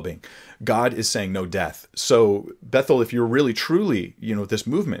spiritual well-being. God is saying no death. So Bethel, if you're really truly, this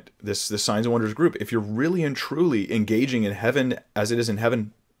movement, this Signs and Wonders group, if you're really and truly engaging in heaven as it is in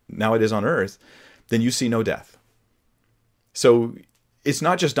heaven, now it is on earth, then you see no death. So it's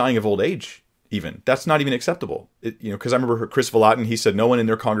not just dying of old age. Even that's not even acceptable, because I remember Chris Volatin, he said no one in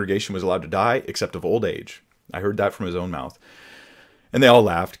their congregation was allowed to die except of old age. I heard that from his own mouth, and they all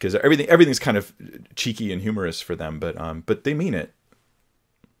laughed because everything's kind of cheeky and humorous for them, but they mean it.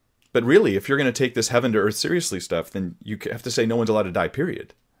 But really, if you're going to take this heaven to earth seriously stuff, then you have to say no one's allowed to die.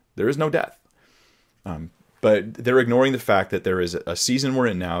 Period. There is no death. But they're ignoring the fact that there is a season we're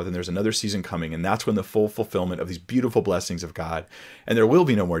in now, then there's another season coming, and that's when the full fulfillment of these beautiful blessings of God, and there will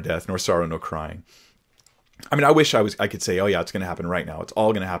be no more death, nor sorrow, no crying. I mean, I wish I could say, oh yeah, it's going to happen right now. It's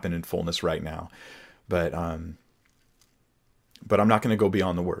all going to happen in fullness right now. But I'm not going to go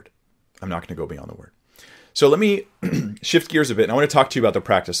beyond the word. I'm not going to go beyond the word. So let me shift gears a bit, and I want to talk to you about the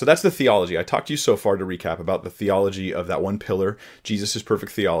practice. So that's the theology. I talked to you so far, to recap, about the theology of that one pillar, Jesus'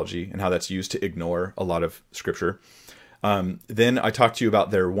 perfect theology, and how that's used to ignore a lot of Scripture. Then I talked to you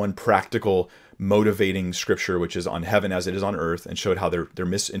about their one practical motivating scripture, which is on heaven as it is on earth, and showed how they're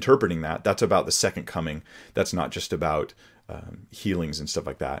misinterpreting that. That's about the second coming. That's not just about healings and stuff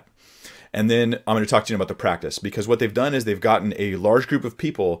like that. And then I'm going to talk to you about the practice, because what they've done is they've gotten a large group of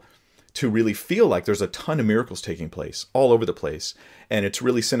people to really feel like there's a ton of miracles taking place all over the place. And it's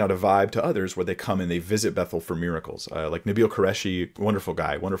really sent out a vibe to others where they come and they visit Bethel for miracles. Like Nabil Qureshi, wonderful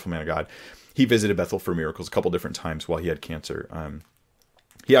guy, wonderful man of God. He visited Bethel for miracles a couple different times while he had cancer.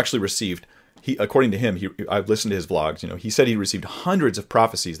 He actually received, according to him, I've listened to his vlogs, he said he received hundreds of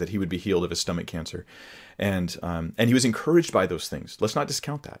prophecies that he would be healed of his stomach cancer. And he was encouraged by those things. Let's not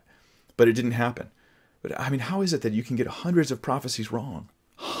discount that. But it didn't happen. But I mean, how is it that you can get hundreds of prophecies wrong?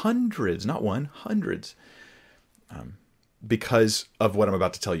 Hundreds, not one, hundreds. Because of what I'm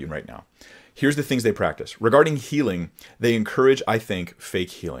about to tell you right now. Here's the things they practice. Regarding healing, they encourage, I think,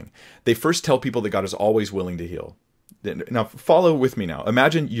 fake healing. They first tell people that God is always willing to heal. Now, follow with me now.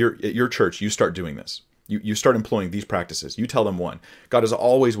 Imagine at your church, you start doing this. You start employing these practices. You tell them one, God is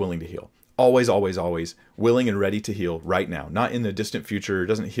always willing to heal. Always, always, always willing and ready to heal right now. Not in the distant future.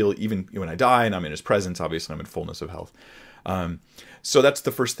 Doesn't heal even when I die and I'm in his presence. Obviously, I'm in fullness of health. So that's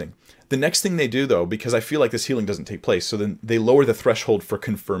the first thing. The next thing they do, though, because I feel like this healing doesn't take place, so then they lower the threshold for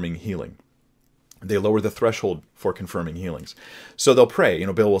confirming healing. They lower the threshold for confirming healings. So they'll pray.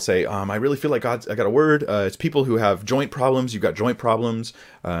 Bill will say, I really feel like I got a word. It's people who have joint problems. You've got joint problems,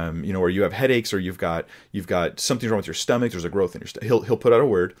 or you have headaches, or you've got something wrong with your stomach. There's a growth in your stomach. He'll put out a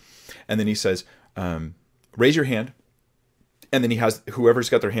word, and then he says, raise your hand. And then he has whoever's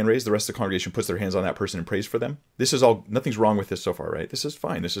got their hand raised, the rest of the congregation puts their hands on that person and prays for them. This is all, nothing's wrong with this so far, right? This is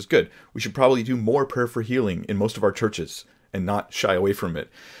fine. This is good. We should probably do more prayer for healing in most of our churches and not shy away from it.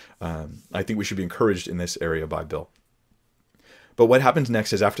 I think we should be encouraged in this area by Bill. But what happens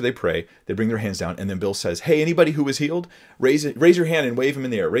next is after they pray, they bring their hands down, and then Bill says, hey, anybody who was healed, raise your hand and wave him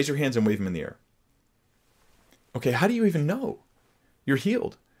in the air. Raise your hands and wave him in the air. Okay, how do you even know you're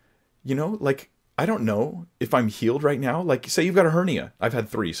healed? I don't know if I'm healed right now. Like, say you've got a hernia. I've had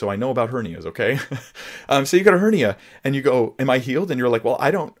 3, so I know about hernias, okay? So you got a hernia, and you go, am I healed? And you're like, well,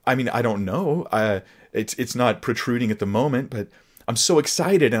 I don't know. It's not protruding at the moment, but I'm so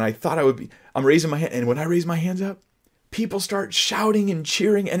excited, and I thought I would be. I'm raising my hand, and when I raise my hands up, people start shouting and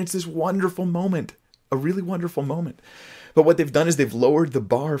cheering, and it's this wonderful moment, a really wonderful moment. But what they've done is they've lowered the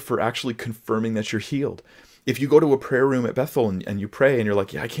bar for actually confirming that you're healed. If you go to a prayer room at Bethel and you pray and you're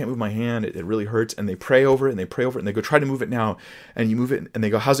like, yeah, I can't move my hand, it really hurts, and they pray over it and they pray over it and they go, try to move it now, and you move it and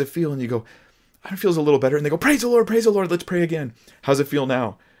they go, how's it feel? And you go, it feels a little better, and they go, praise the Lord, let's pray again. How's it feel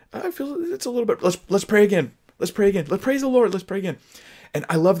now? I feel it's a little bit, let's pray again, let's praise the Lord, let's pray again. And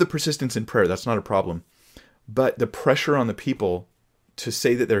I love the persistence in prayer, that's not a problem. But the pressure on the people to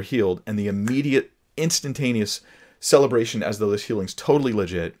say that they're healed and the immediate, instantaneous celebration as though this healing's totally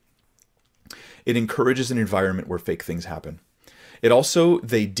legit, it encourages an environment where fake things happen. It also,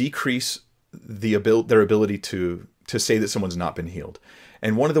 they decrease their ability to say that someone's not been healed.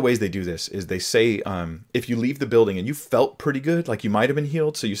 And one of the ways they do this is they say, if you leave the building and you felt pretty good, like you might have been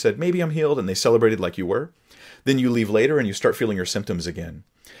healed, so you said, maybe I'm healed, and they celebrated like you were, then you leave later and you start feeling your symptoms again.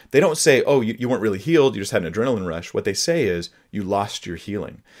 They don't say, oh, you weren't really healed, you just had an adrenaline rush. What they say is, you lost your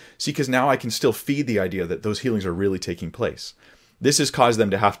healing. See, because now I can still feed the idea that those healings are really taking place. This has caused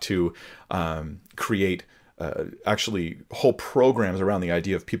them to have to create actually whole programs around the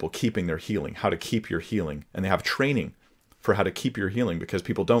idea of people keeping their healing, how to keep your healing. And they have training for how to keep your healing because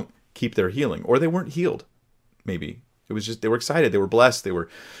people don't keep their healing, or they weren't healed. Maybe it was just, they were excited, they were blessed, they were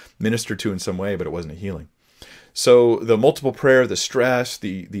ministered to in some way, but it wasn't a healing. So the multiple prayer, the stress,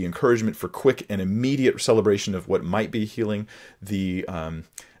 the encouragement for quick and immediate celebration of what might be healing, the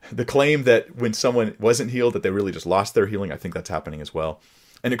claim that when someone wasn't healed, that they really just lost their healing, I think that's happening as well.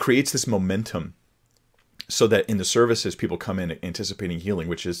 And it creates this momentum so that in the services, people come in anticipating healing,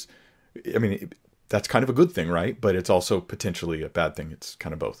 which is, I mean, that's kind of a good thing, right? But it's also potentially a bad thing. It's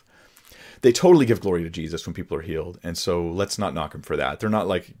kind of both. They totally give glory to Jesus when people are healed. And so let's not knock them for that. They're not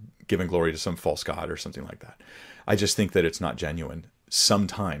like giving glory to some false god or something like that. I just think that it's not genuine.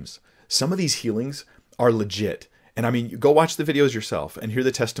 Sometimes some of these healings are legit. And I mean, you go watch the videos yourself and hear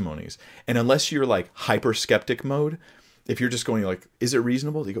the testimonies. And unless you're like hyper skeptic mode, if you're just going like, is it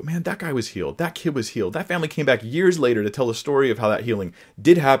reasonable? You go, man, that guy was healed. That kid was healed. That family came back years later to tell the story of how that healing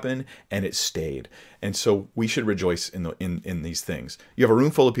did happen and it stayed. And so we should rejoice in these things. You have a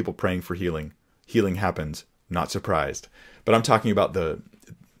room full of people praying for healing. Healing happens. Not surprised. But I'm talking about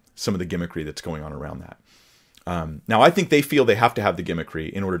some of the gimmickry that's going on around that. Now, I think they feel they have to have the gimmickry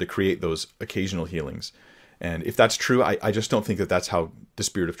in order to create those occasional healings. And if that's true, I just don't think that that's how the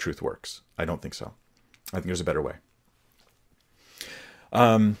Spirit of truth works. I don't think so. I think there's a better way.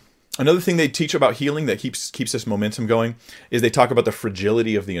 Another thing they teach about healing that keeps this momentum going is they talk about the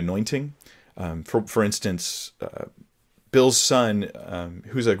fragility of the anointing. For instance, Bill's son,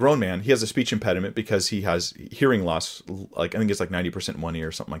 who's a grown man, he has a speech impediment because he has hearing loss. Like I think it's like 90% in one ear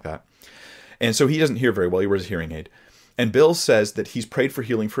or something like that. And so he doesn't hear very well. He wears a hearing aid. And Bill says that he's prayed for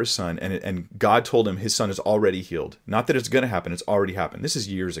healing for his son, and God told him his son is already healed. Not that it's going to happen, it's already happened. This is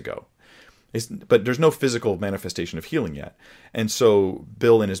years ago. But there's no physical manifestation of healing yet. And so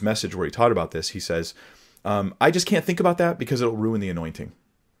Bill, in his message where he taught about this, he says, I just can't think about that because it'll ruin the anointing.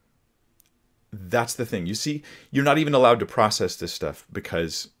 That's the thing. You see, you're not even allowed to process this stuff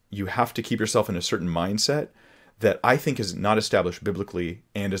because you have to keep yourself in a certain mindset that I think is not established biblically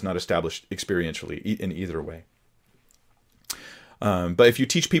and is not established experientially in either way. But if you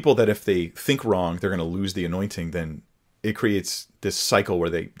teach people that if they think wrong, they're going to lose the anointing, then it creates this cycle where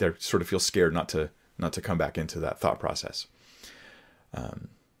they sort of feel scared not to come back into that thought process.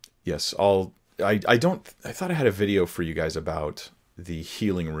 Yes, I thought I had a video for you guys about the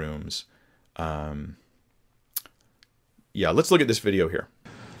healing rooms. Let's look at this video here.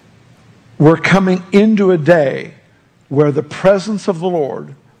 We're coming into a day where the presence of the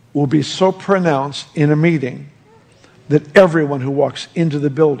Lord will be so pronounced in a meeting that everyone who walks into the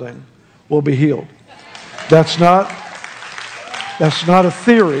building will be healed. That's not a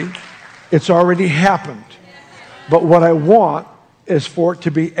theory. It's already happened. But what I want is for it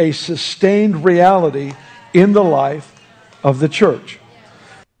to be a sustained reality in the life of the church.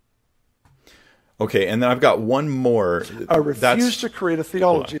 Okay, and then I've got one more. I refuse to create a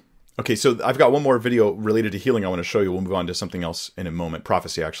theology. Okay, so I've got one more video related to healing I want to show you. We'll move on to something else in a moment.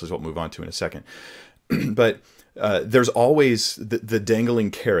 Prophecy, actually, is what we'll move on to in a second. But there's always the dangling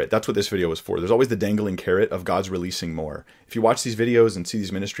carrot. That's what this video was for. There's always the dangling carrot of God's releasing more. If you watch these videos and see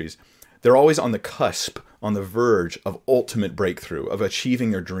these ministries, they're always on the cusp, on the verge of ultimate breakthrough, of achieving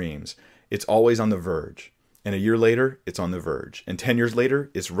their dreams. It's always on the verge. And a year later, it's on the verge. And 10 years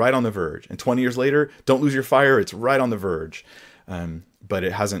later, it's right on the verge. And 20 years later, don't lose your fire, it's right on the verge. But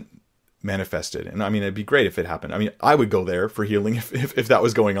it hasn't manifested. And I mean, it'd be great if it happened. I mean, I would go there for healing if that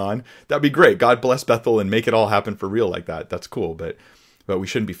was going on. That'd be great. God bless Bethel and make it all happen for real like that. That's cool. But we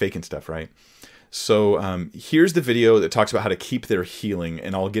shouldn't be faking stuff, right? So here's the video that talks about how to keep their healing.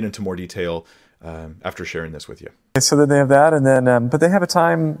 And I'll get into more detail after sharing this with you. So then they have that, and then but they have a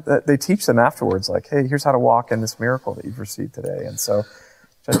time that they teach them afterwards, like, hey, here's how to walk in this miracle that you've received today. And so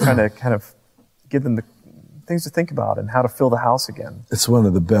just trying to kind of give them the things to think about and how to fill the house again. It's one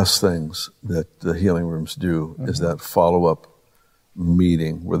of the best things that the healing rooms do, is that follow-up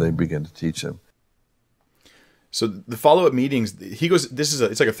meeting where they begin to teach them. So the follow-up meetings, he goes,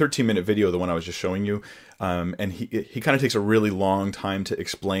 it's like a 13-minute video, the one I was just showing you. And he kind of takes a really long time to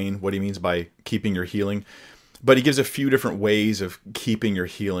explain what he means by keeping your healing. But he gives a few different ways of keeping your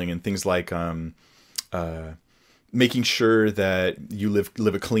healing, and things like making sure that you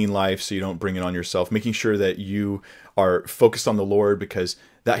live a clean life so you don't bring it on yourself, making sure that you are focused on the Lord, because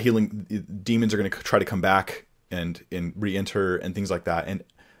that healing, demons are going to try to come back and re-enter and things like that. And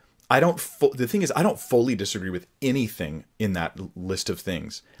the thing is, I don't fully disagree with anything in that list of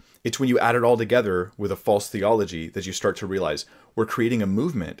things. It's when you add it all together with a false theology that you start to realize we're creating a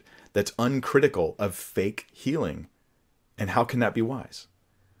movement that's uncritical of fake healing. And how can that be wise?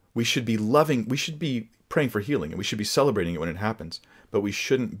 We should be praying for healing, and we should be celebrating it when it happens, but we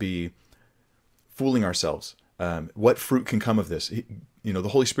shouldn't be fooling ourselves. What fruit can come of this? The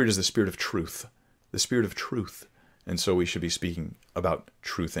Holy Spirit is the Spirit of truth, the Spirit of truth. And so we should be speaking about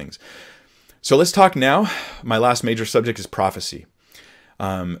true things. So let's talk now. My last major subject is prophecy.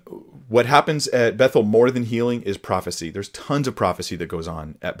 What happens at Bethel more than healing is prophecy. There's tons of prophecy that goes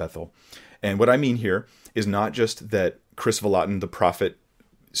on at Bethel. And what I mean here is not just that Chris Vallotton, the prophet,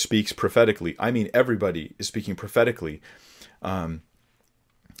 speaks prophetically. I mean, everybody is speaking prophetically.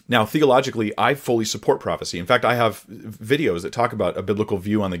 Now, theologically, I fully support prophecy. In fact, I have videos that talk about a biblical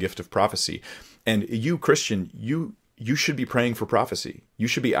view on the gift of prophecy. And you, Christian, you should be praying for prophecy. You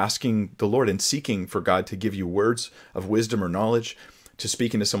should be asking the Lord and seeking for God to give you words of wisdom or knowledge to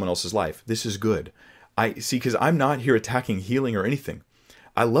speak into someone else's life. This is good. Because I'm not here attacking healing or anything.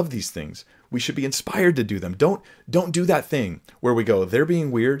 I love these things. We should be inspired to do them. Don't do that thing where we go, they're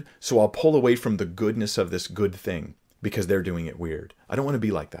being weird, so I'll pull away from the goodness of this good thing because they're doing it weird. I don't want to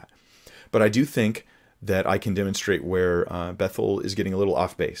be like that. But I do think that I can demonstrate where Bethel is getting a little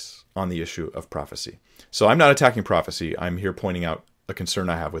off base on the issue of prophecy. So I'm not attacking prophecy. I'm here pointing out a concern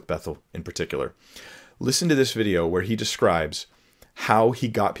I have with Bethel in particular. Listen to this video where he describes how he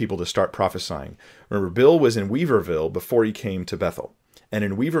got people to start prophesying. Remember, Bill was in Weaverville before he came to Bethel. And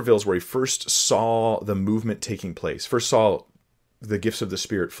in Weaverville is where he first saw the movement taking place, first saw the gifts of the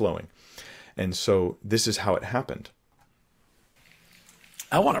Spirit flowing. And so this is how it happened.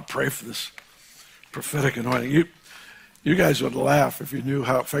 I want to pray for this prophetic anointing. You guys would laugh if you knew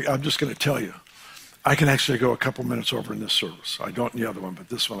how. I'm just going to tell you. I can actually go a couple minutes over in this service. I don't in the other one, but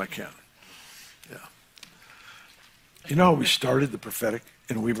this one I can. Yeah. You know how we started the prophetic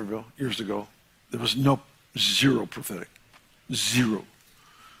in Weaverville years ago? There was zero prophetic. Zero.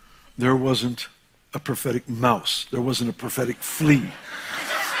 There wasn't a prophetic mouse. There wasn't a prophetic flea.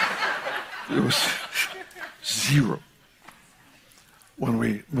 There was zero when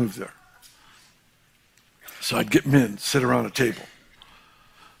we moved there. So I'd get men, sit around a table.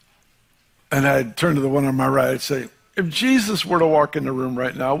 And I'd turn to the one on my right, I'd say, if Jesus were to walk in the room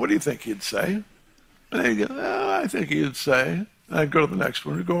right now, what do you think he'd say? And they'd go, I think he'd say. And I'd go to the next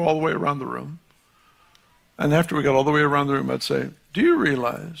one. We'd go all the way around the room. And after we got all the way around the room, I'd say, do you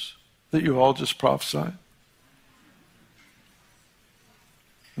realize that you all just prophesied?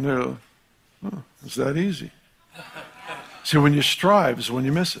 And they're like, oh, it's that easy. See, when you strive is when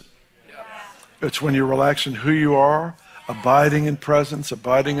you miss it. It's when you relax in who you are, abiding in presence,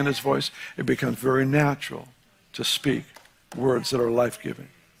 abiding in his voice. It becomes very natural to speak words that are life-giving.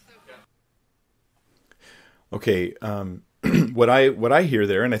 Okay, what I hear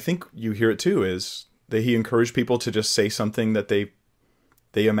there, and I think you hear it too, is that he encouraged people to just say something that they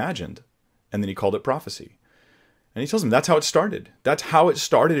imagined, and then he called it prophecy. And he tells them that's how it started. That's how it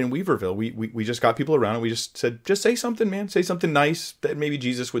started in Weaverville. We just got people around and we just said, just say something, man. Say something nice that maybe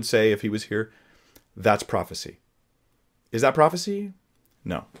Jesus would say if he was here. That's prophecy. Is that prophecy?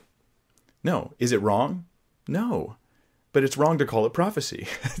 No. No. Is it wrong? No. But it's wrong to call it prophecy.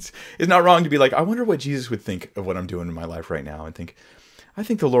 It's not wrong to be like, I wonder what Jesus would think of what I'm doing in my life right now, and think, I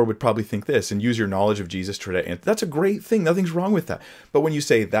think the Lord would probably think this, and use your knowledge of Jesus to answer. That's a great thing. Nothing's wrong with that. But when you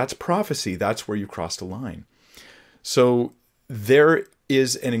say that's prophecy, that's where you crossed a line. So there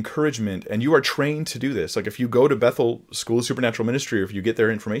is an encouragement, and you are trained to do this. Like if you go to Bethel School of Supernatural Ministry, or if you get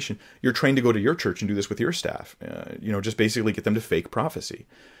their information, you're trained to go to your church and do this with your staff. Just basically get them to fake prophecy.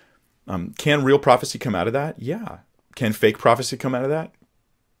 Can real prophecy come out of that? Yeah. Can fake prophecy come out of that?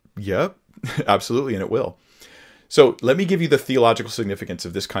 Yep, absolutely, and it will. So let me give you the theological significance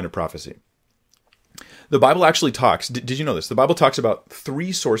of this kind of prophecy. The Bible actually talks, did you know this? The Bible talks about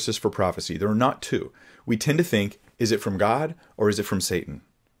 3 sources for prophecy. There are not 2. We tend to think, is it from God or is it from Satan?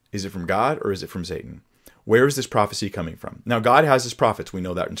 Is it from God or is it from Satan? Where is this prophecy coming from? Now, God has his prophets. We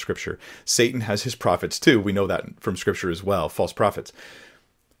know that in Scripture. Satan has his prophets too. We know that from Scripture as well, false prophets.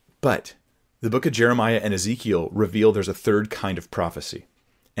 But the book of Jeremiah and Ezekiel reveal there's a third kind of prophecy.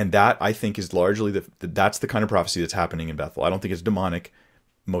 And that, I think, is largely, that's the kind of prophecy that's happening in Bethel. I don't think it's demonic,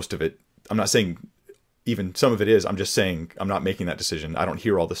 most of it. I'm not saying even some of it is. I'm just saying I'm not making that decision. I don't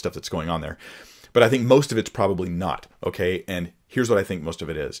hear all the stuff that's going on there. But I think most of it's probably not, okay? And here's what I think most of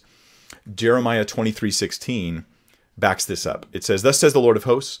it is. Jeremiah 23:16 backs this up. It says, thus says the Lord of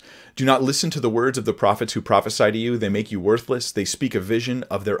hosts, do not listen to the words of the prophets who prophesy to you. They make you worthless. They speak a vision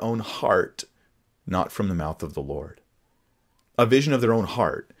of their own heart, not from the mouth of the Lord. A vision of their own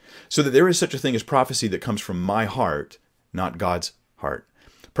heart. So that there is such a thing as prophecy that comes from my heart, not God's heart.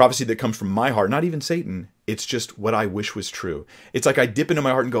 Prophecy that comes from my heart, not even Satan. It's just what I wish was true. It's like I dip into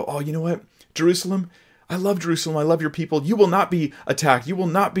my heart and go, oh, you know what? Jerusalem, I love Jerusalem. I love your people. You will not be attacked. You will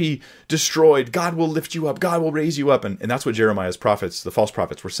not be destroyed. God will lift you up. God will raise you up. And that's what Jeremiah's prophets, the false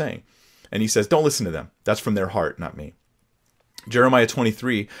prophets, were saying. And he says, don't listen to them. That's from their heart, not me. Jeremiah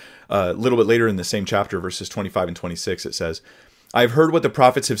 23, a little bit later in the same chapter, verses 25 and 26, it says, I have heard what the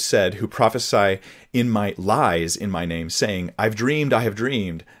prophets have said who prophesy in my lies in my name, saying, I've dreamed, I have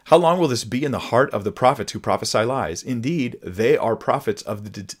dreamed. How long will this be in the heart of the prophets who prophesy lies? Indeed, they are prophets of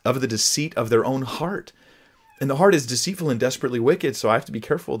the deceit of their own heart. And the heart is deceitful and desperately wicked, so I have to be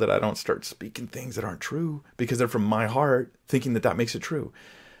careful that I don't start speaking things that aren't true because they're from my heart, thinking that makes it true.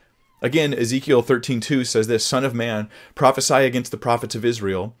 Again, Ezekiel 13:2 says this, Son of man, prophesy against the prophets of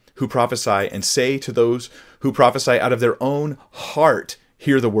Israel who prophesy, and say to those who prophesy out of their own heart,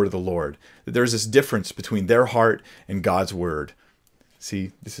 hear the word of the Lord. That there's this difference between their heart and God's word.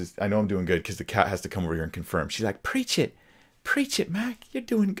 See, I know I'm doing good because the cat has to come over here and confirm. She's like, preach it, Mac. You're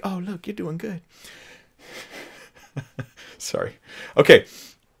doing good. Sorry. Okay.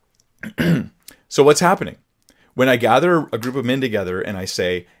 So what's happening? When I gather a group of men together and I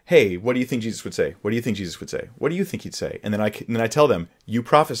say, hey, what do you think Jesus would say? What do you think Jesus would say? What do you think he'd say? And then I tell them, you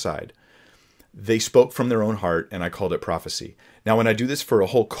prophesied. They spoke from their own heart, and I called it prophecy. Now, when I do this for a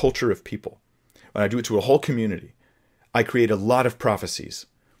whole culture of people, when I do it to a whole community, I create a lot of prophecies,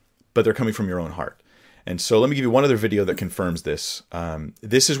 but they're coming from your own heart. And so let me give you one other video that confirms this.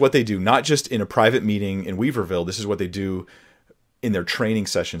 This is what they do, not just in a private meeting in Weaverville. This is what they do in their training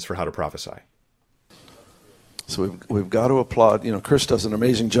sessions for how to prophesy. So we've got to applaud. Chris does an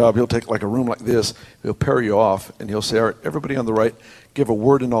amazing job. He'll take like a room like this, he'll pair you off, and he'll say, all right, everybody on the right, give a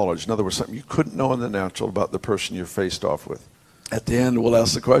word of knowledge. In other words, something you couldn't know in the natural about the person you're faced off with. At the end, we'll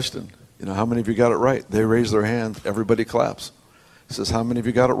ask the question, how many of you got it right? They raise their hand, everybody claps. He says, how many of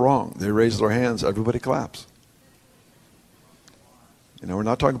you got it wrong? They raise their hands, everybody claps. We're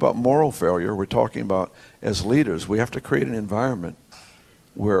not talking about moral failure. We're talking about, as leaders, we have to create an environment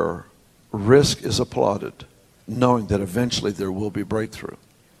where risk is applauded, knowing that eventually there will be breakthrough.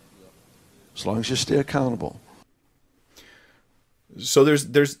 As long as you stay accountable. So there is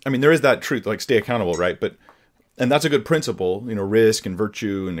that truth, like stay accountable, right? And that's a good principle, risk and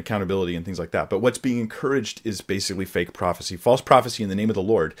virtue and accountability and things like that. But what's being encouraged is basically fake prophecy, false prophecy in the name of the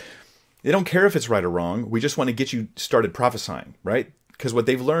Lord. They don't care if it's right or wrong. We just want to get you started prophesying, right? Because what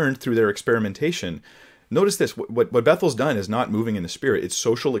they've learned through their experimentation, notice this, what Bethel's done is not moving in the Spirit. It's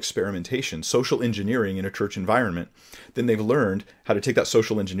social experimentation, social engineering in a church environment. Then they've learned how to take that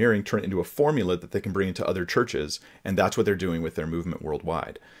social engineering, turn it into a formula that they can bring into other churches. And that's what they're doing with their movement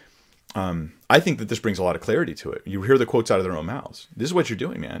worldwide. I think that this brings a lot of clarity to it. You hear the quotes out of their own mouths. This is what you're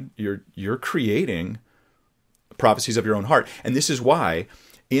doing, man. You're creating prophecies of your own heart. And this is why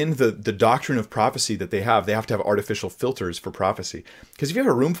in the doctrine of prophecy that they have to have artificial filters for prophecy. Because if you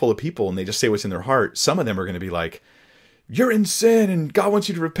have a room full of people and they just say what's in their heart, some of them are going to be like, you're in sin and God wants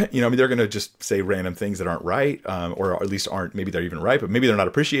you to repent. They're going to just say random things that aren't right, or at least aren't, maybe they're even right, but maybe they're not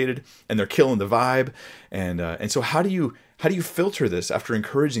appreciated and they're killing the vibe. And so how do you filter this after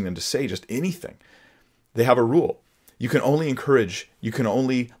encouraging them to say just anything? They have a rule. You can only encourage, you can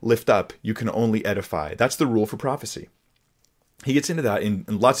only lift up, you can only edify. That's the rule for prophecy. He gets into that in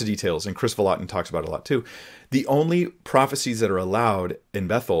lots of details, and Chris Vallotton talks about it a lot too. The only prophecies that are allowed in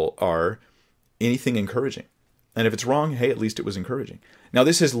Bethel are anything encouraging. And if it's wrong, hey, at least it was encouraging. Now,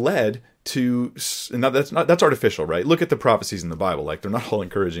 this has led to, and that's artificial, right? Look at the prophecies in the Bible. Like, they're not all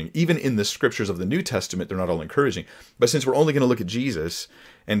encouraging. Even in the scriptures of the New Testament, they're not all encouraging. But since we're only going to look at Jesus,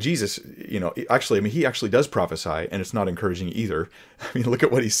 and Jesus, he actually does prophesy, and it's not encouraging either. Look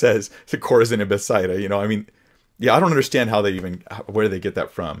at what he says to Chorazin and Bethsaida. I don't understand where they get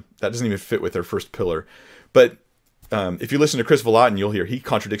that from. That doesn't even fit with their first pillar. But if you listen to Chris Vallotton, you'll hear he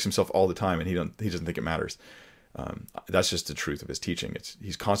contradicts himself all the time, and he doesn't think it matters. That's just the truth of his teaching.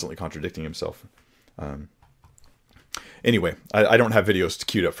 He's constantly contradicting himself. Anyway, I don't have videos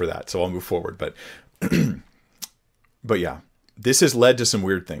queued up for that, so I'll move forward. But yeah, this has led to some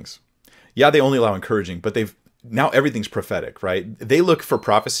weird things. Yeah, they only allow encouraging, but now everything's prophetic, right? They look for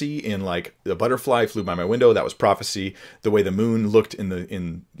prophecy in like the butterfly flew by my window. That was prophecy. The way the moon looked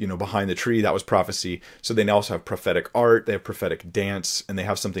behind the tree, that was prophecy. So they now also have prophetic art. They have prophetic dance, and they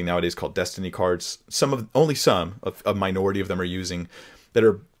have something nowadays called destiny cards. Only some, a minority of them are using, that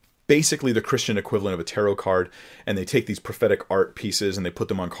are basically the Christian equivalent of a tarot card. And they take these prophetic art pieces and they put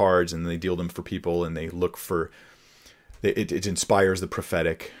them on cards and they deal them for people, and they look for, it inspires the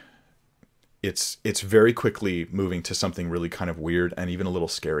prophetic. It's very quickly moving to something really kind of weird and even a little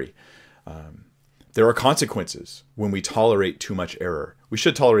scary. There are consequences when we tolerate too much error. We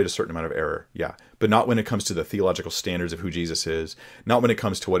should tolerate a certain amount of error, yeah, but not when it comes to the theological standards of who Jesus is, not when it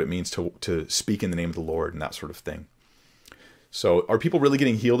comes to what it means to speak in the name of the Lord and that sort of thing. So are people really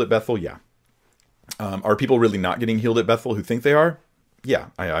getting healed at Bethel? Yeah. Are people really not getting healed at Bethel who think they are? Yeah,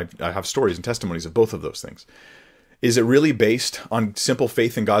 I have stories and testimonies of both of those things. Is it really based on simple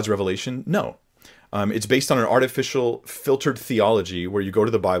faith in God's revelation? No. It's based on an artificial, filtered theology where you go to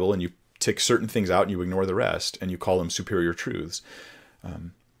the Bible and you tick certain things out and you ignore the rest, and you call them superior truths.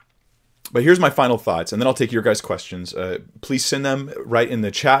 But here's my final thoughts, and then I'll take your guys' questions. Please send them right in the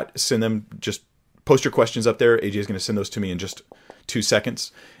chat. Send them, just post your questions up there. AJ is going to send those to me in just 2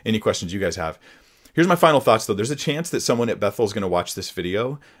 seconds. Any questions you guys have. Here's my final thoughts, though. There's a chance that someone at Bethel is going to watch this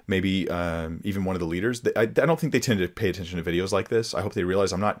video, maybe even one of the leaders. I don't think they tend to pay attention to videos like this. I hope they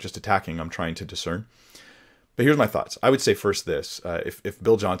realize I'm not just attacking, I'm trying to discern. But here's my thoughts. I would say first this, if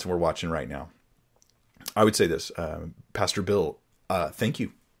Bill Johnson were watching right now, I would say this, Pastor Bill, thank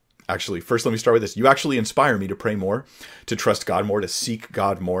you. Actually, first let me start with this. You actually inspire me to pray more, to trust God more, to seek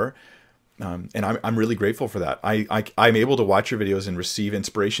God more. And I'm really grateful for that. I'm able to watch your videos and receive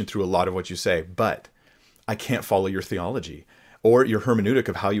inspiration through a lot of what you say, but I can't follow your theology or your hermeneutic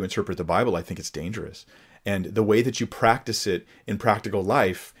of how you interpret the Bible. I think it's dangerous. And the way that you practice it in practical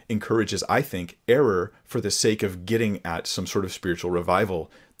life encourages, I think, error for the sake of getting at some sort of spiritual revival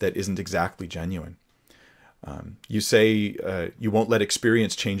that isn't exactly genuine. You say you won't let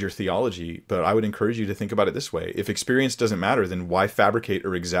experience change your theology, but I would encourage you to think about it this way. If experience doesn't matter, then why fabricate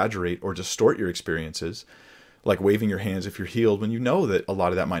or exaggerate or distort your experiences? like waving your hands if you're healed when you know that a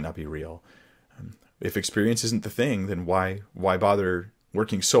lot of that might not be real. If experience isn't the thing, then why bother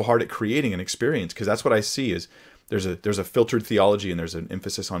working so hard at creating an experience? Because that's what I see is there's a filtered theology and there's an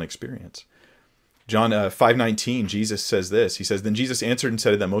emphasis on experience. John 5:19, Jesus says this. He says, "Then Jesus answered and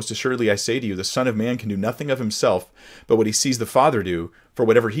said to them, Most assuredly I say to you, the Son of Man can do nothing of himself, but what he sees the Father do. For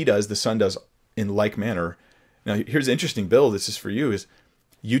whatever he does, the Son does in like manner." Now, here's an interesting, Bill, this is for you, is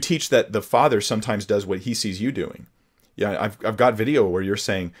you teach that the Father sometimes does what he sees you doing. Yeah, I've got video where you're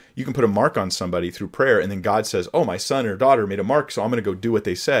saying you can put a mark on somebody through prayer, and then God says, "Oh, my son or daughter made a mark, so I'm going to go do what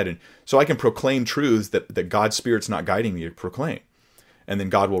they said." And so I can proclaim truths that God's Spirit's not guiding me to proclaim. And then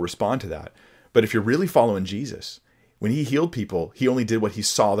God will respond to that. But if you're really following Jesus, when he healed people, he only did what he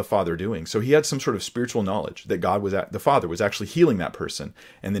saw the Father doing. So he had some sort of spiritual knowledge that the Father was actually healing that person,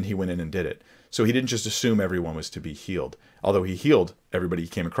 and then he went in and did it. So he didn't just assume everyone was to be healed, although he healed everybody he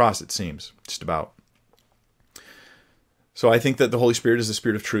came across, it seems, just about. So I think that the Holy Spirit is the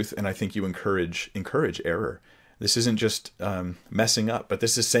Spirit of truth, and I think you encourage error. This isn't just messing up, but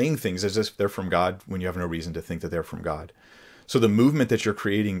this is saying things as if they're from God when you have no reason to think that they're from God. So the movement that you're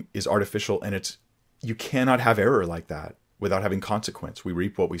creating is artificial, and you cannot have error like that without having consequence. We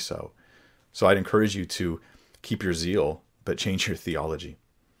reap what we sow. So I'd encourage you to keep your zeal, but change your theology.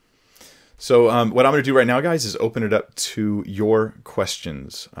 So what I'm going to do right now, guys, is open it up to your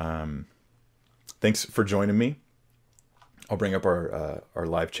questions. Thanks for joining me. I'll bring up our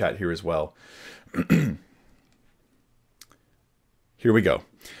live chat here as well. Here we go.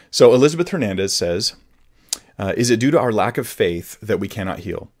 So Elizabeth Hernandez says, is it due to our lack of faith that we cannot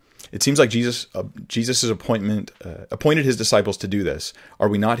heal? It seems like Jesus's appointed his disciples to do this. Are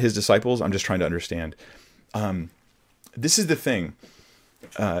we not his disciples? I'm just trying to understand. This is the thing.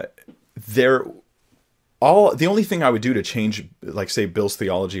 The only thing I would do to change, like say Bill's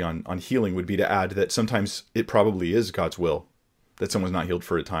theology on healing would be to add that sometimes it probably is God's will that someone's not healed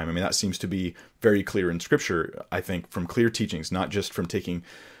for a time. I mean, that seems to be very clear in Scripture, I think, from clear teachings, not just from taking,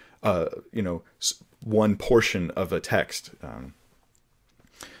 one portion of a text.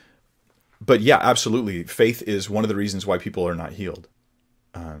 But yeah, absolutely. Faith is one of the reasons why people are not healed.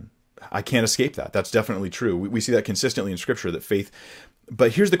 I can't escape that. That's definitely true. We see that consistently in Scripture, that faith.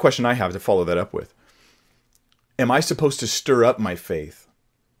 But here's the question I have to follow that up with. Am I supposed to stir up my faith?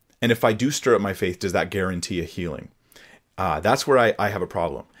 And if I do stir up my faith, does that guarantee a healing? That's where I have a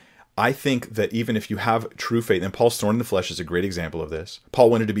problem. I think that even if you have true faith, and Paul's thorn in the flesh is a great example of this. Paul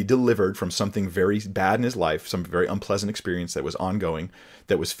wanted to be delivered from something very bad in his life, some very unpleasant experience that was ongoing,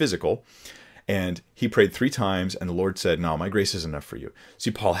 that was physical. And he prayed 3 times, and the Lord said, "No, my grace is enough for you."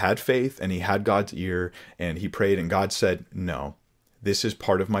 See, Paul had faith, and he had God's ear, and he prayed, and God said, "No, this is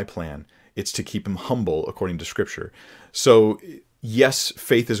part of my plan. It's to keep him humble according to Scripture." So yes,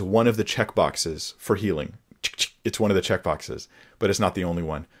 faith is one of the check boxes for healing. It's one of the check boxes, but it's not the only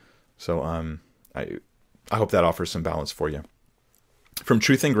one. So I hope that offers some balance for you. From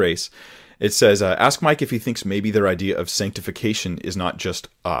Truth and Grace, it says, ask Mike if he thinks maybe their idea of sanctification is not just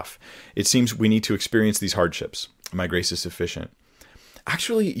off. It seems we need to experience these hardships. My grace is sufficient.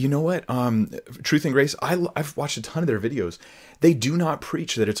 Actually, you know what? Truth and Grace, I've watched a ton of their videos. They do not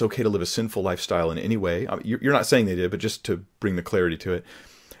preach that it's okay to live a sinful lifestyle in any way. You're not saying they did, but just to bring the clarity to it.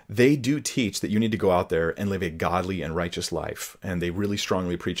 They do teach that you need to go out there and live a godly and righteous life. And they really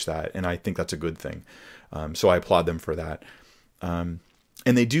strongly preach that. And I think that's a good thing. So I applaud them for that.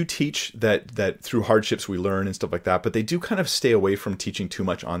 And they do teach that through hardships we learn and stuff like that, but they do kind of stay away from teaching too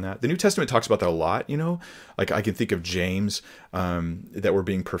much on that. The New Testament talks about that a lot, like I can think of James, that we're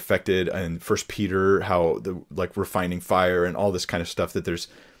being perfected, and 1 Peter, how like refining fire and all this kind of stuff, that there's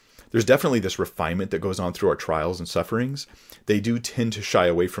definitely this refinement that goes on through our trials and sufferings. They do tend to shy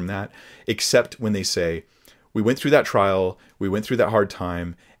away from that, except when they say, we went through that trial, we went through that hard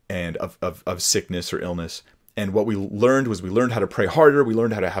time and of sickness or illness. And what we learned was we learned how to pray harder. We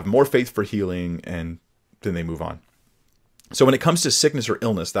learned how to have more faith for healing, and then they move on. So when it comes to sickness or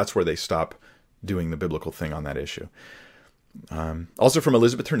illness, that's where they stop doing the biblical thing on that issue. Also from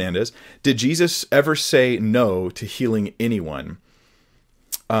Elizabeth Hernandez, did Jesus ever say no to healing anyone?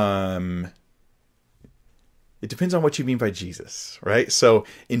 It depends on what you mean by Jesus, right? So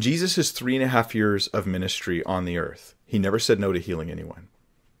in Jesus' 3.5 years of ministry on the earth, he never said no to healing anyone.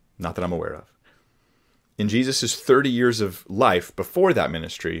 Not that I'm aware of. In Jesus' 30 years of life before that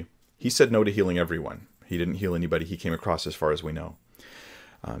ministry, he said no to healing everyone. He didn't heal anybody he came across, as far as we know.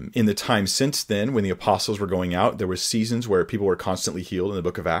 In the time since then, when the apostles were going out, there were seasons where people were constantly healed in the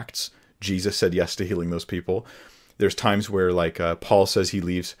book of Acts. Jesus said yes to healing those people. There's times where, like Paul says he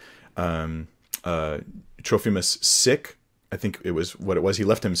leaves Trophimus sick I think it was what it was. He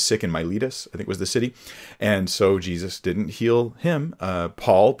left him sick in Miletus, I think was the city. And so Jesus didn't heal him.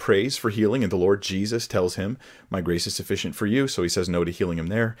 Paul prays for healing, and the Lord Jesus tells him, my grace is sufficient for you. So he says no to healing him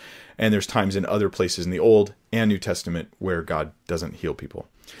there. And there's times in other places in the Old and New Testament where God doesn't heal people.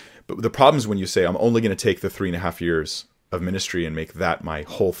 But the problem is when you say, I'm only going to take the 3.5 years of ministry and make that my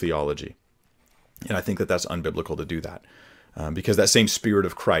whole theology. And I think that that's unbiblical to do that. Because that same Spirit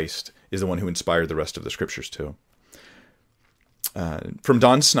of Christ is the one who inspired the rest of the scriptures too. From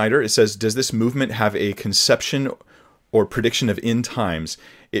Don Snyder, it says, does this movement have a conception or prediction of end times?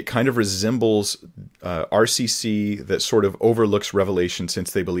 It kind of resembles RCC that sort of overlooks Revelation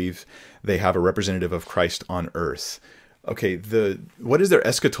since they believe they have a representative of Christ on earth. Okay, what is their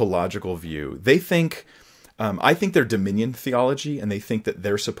eschatological view? They think, I think they're dominion theology, and they think that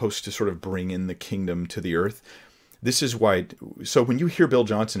they're supposed to sort of bring in the kingdom to the earth. This is why, so when you hear Bill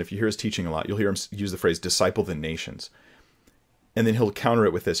Johnson, if you hear his teaching a lot, you'll hear him use the phrase, disciple the nations. And then he'll counter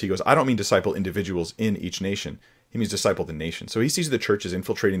it with this. He goes, I don't mean disciple individuals in each nation. He means disciple the nation. So he sees the church as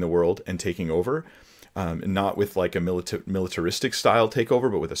infiltrating the world and taking over, not with like a militaristic style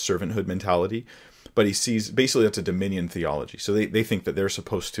takeover, but with a servanthood mentality. But he sees, basically that's a dominion theology. So they think that they're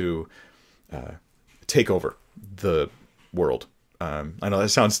supposed to take over the world. I know that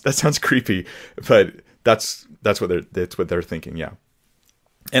sounds creepy, but that's what they're thinking. Yeah.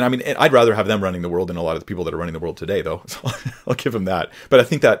 And I mean, I'd rather have them running the world than a lot of the people that are running the world today, though. So I'll give them that. But I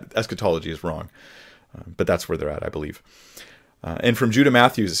think that eschatology is wrong. But that's where they're at, I believe. And from Judah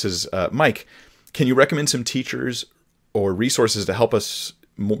Matthews, it says, Mike, can you recommend some teachers or resources to help us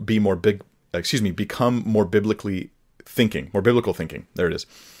become more biblical thinking? There it is.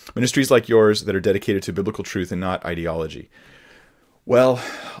 Ministries like yours that are dedicated to biblical truth and not ideology. Well,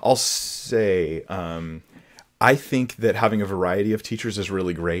 I'll say, I think that having a variety of teachers is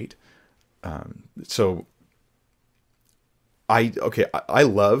really great. So I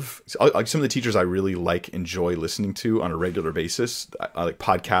love some of the teachers I really enjoy listening to on a regular basis. I like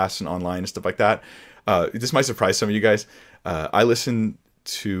podcasts and online and stuff like that. This might surprise some of you guys. I listen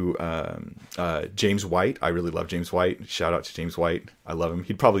to James White. I really love James White. Shout out to James White. I love him.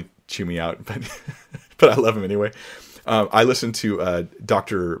 He'd probably chew me out, but I love him anyway. I listen to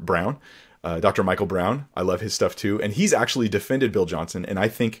Dr. Brown. Dr. Michael Brown. I love his stuff too. And he's actually defended Bill Johnson. And I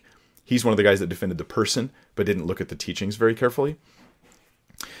think he's one of the guys that defended the person, but didn't look at the teachings very carefully.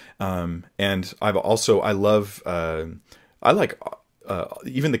 And I like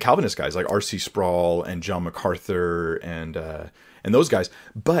even the Calvinist guys like R.C. Sproul and John MacArthur and those guys.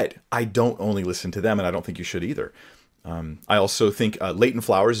 But I don't only listen to them, and I don't think you should either. I also think Leighton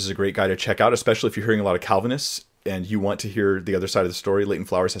Flowers is a great guy to check out, especially if you're hearing a lot of Calvinists and you want to hear the other side of the story. Leighton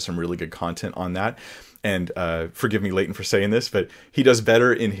Flowers has some really good content on that. And forgive me, Leighton, for saying this, but he does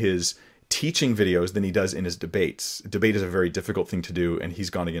better in his teaching videos than he does in his debates. Debate is a very difficult thing to do, and he's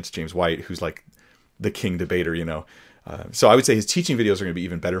gone against James White, who's like the king debater, you know. So I would say his teaching videos are going to be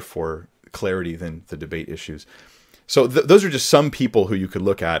even better for clarity than the debate issues. So those are just some people who you could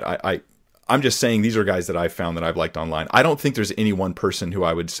look at. I'm just saying these are guys that I've found that I've liked online. I don't think there's any one person who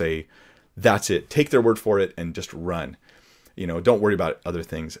I would say, that's it. Take their word for it and just run. You know, don't worry about other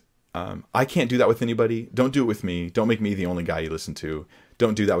things. I can't do that with anybody. Don't do it with me. Don't make me the only guy you listen to.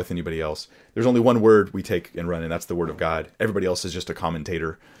 Don't do that with anybody else. There's only one word we take and run, and that's the word of God. Everybody else is just a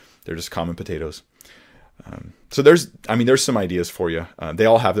commentator. They're just common potatoes. So there's some ideas for you. They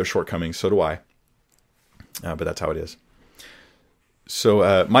all have their shortcomings. So do I. But that's how it is.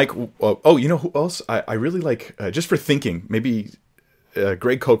 So, Mike, you know who else I really like, just for thinking, maybe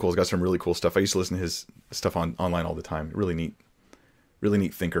Greg Kokel's got some really cool stuff. I used to listen to his stuff online all the time. Really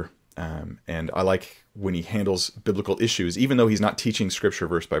neat thinker. And I like when he handles biblical issues, even though he's not teaching scripture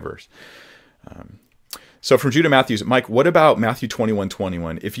verse by verse. So from Judah Matthews, Mike, what about Matthew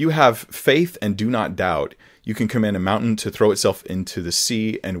 21:21? If you have faith and do not doubt, you can command a mountain to throw itself into the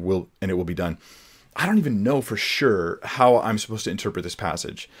sea and it will be done. I don't even know for sure how I'm supposed to interpret this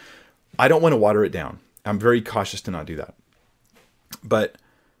passage. I don't want to water it down. I'm very cautious to not do that. But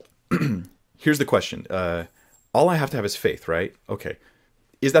here's the question. All I have to have is faith, right? Okay.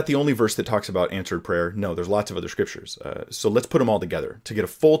 Is that the only verse that talks about answered prayer? No, there's lots of other scriptures. So let's put them all together to get a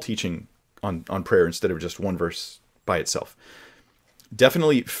full teaching on prayer instead of just one verse by itself.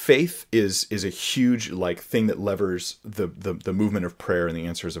 Definitely faith is a huge thing that levers the movement of prayer and the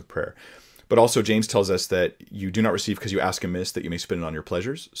answers of prayer. But also James tells us that you do not receive because you ask amiss, that you may spend it on your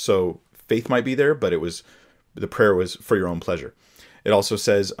pleasures. So faith might be there, but the prayer was for your own pleasure. It also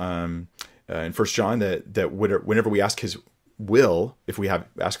says in 1 John that whenever we ask his will, if we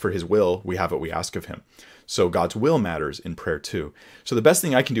ask for his will, we have what we ask of him. So God's will matters in prayer too. So the best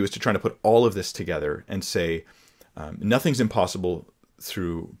thing I can do is to try to put all of this together and say, Nothing's impossible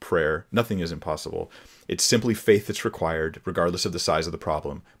through prayer. Nothing is impossible. It's simply faith that's required, regardless of the size of the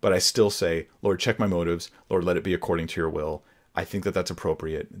problem. But I still say, Lord, check my motives. Lord, let it be according to your will. I think that that's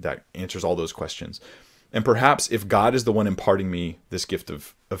appropriate. That answers all those questions. And perhaps if God is the one imparting me this gift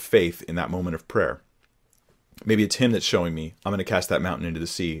of faith in that moment of prayer, maybe it's him that's showing me, I'm going to cast that mountain into the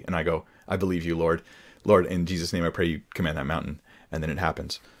sea. And I go, I believe you, Lord. Lord, in Jesus' name, I pray you command that mountain. And then it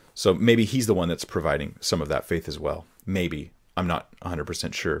happens. So maybe he's the one that's providing some of that faith as well. Maybe. I'm not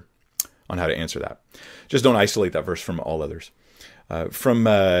 100% sure on how to answer that. Just don't isolate that verse from all others. From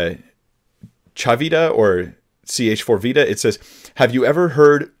Chavita or CH4 Vita, it says, have you ever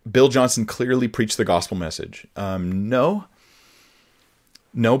heard Bill Johnson clearly preach the gospel message? No,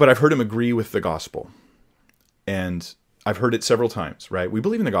 but I've heard him agree with the gospel. And I've heard it several times, right? We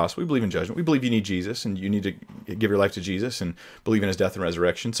believe in the gospel. We believe in judgment. We believe you need Jesus and you need to give your life to Jesus and believe in his death and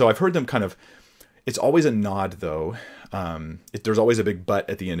resurrection. So I've heard them kind of, it's always a nod though. There's always a big but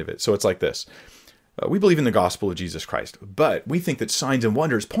at the end of it. So it's like this. We believe in the gospel of Jesus Christ, but we think that signs and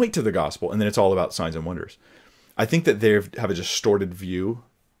wonders point to the gospel, and then it's all about signs and wonders. I think that they have a distorted view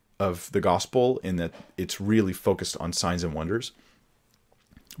of the gospel in that it's really focused on signs and wonders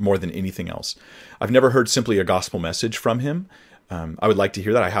more than anything else. I've never heard simply a gospel message from him. I would like to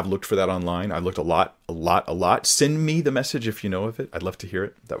hear that. I have looked for that online. I've looked a lot. Send me the message if you know of it. I'd love to hear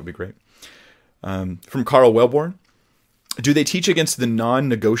it. That would be great. From Carl Wellborn. Do they teach against the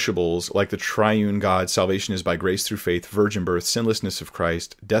non-negotiables like the triune God, salvation is by grace through faith, virgin birth, sinlessness of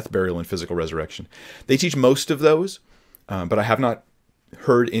Christ, death, burial, and physical resurrection? They teach most of those, but I have not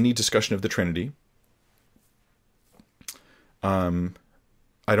heard any discussion of the Trinity. I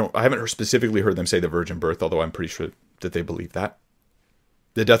haven't specifically heard them say the virgin birth, although I'm pretty sure that they believe that.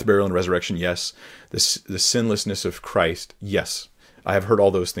 The death, burial, and resurrection, yes. The sinlessness of Christ, yes. I have heard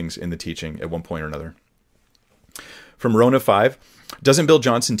all those things in the teaching at one point or another. From Rona 5, doesn't Bill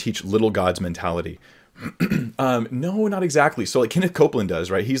Johnson teach little God's mentality? No, not exactly. So like Kenneth Copeland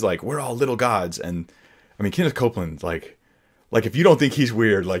does, right? He's like, we're all little gods. And I mean, Kenneth Copeland, like if you don't think he's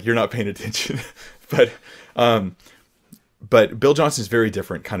weird, like you're not paying attention. But Bill Johnson's very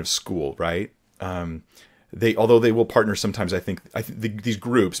different kind of school, right? Although they will partner sometimes, I think these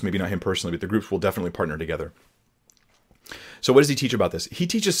groups, maybe not him personally, but the groups will definitely partner together. So what does he teach about this? He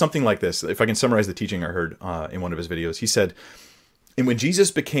teaches something like this. If I can summarize the teaching I heard in one of his videos, he said, and when Jesus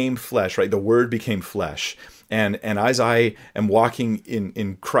became flesh, right, the word became flesh. And as I am walking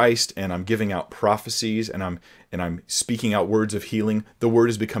in Christ and I'm giving out prophecies and I'm speaking out words of healing, the word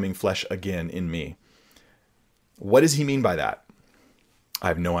is becoming flesh again in me. What does he mean by that? I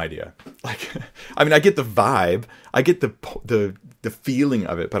have no idea. Like, I mean, I get the vibe, I get the feeling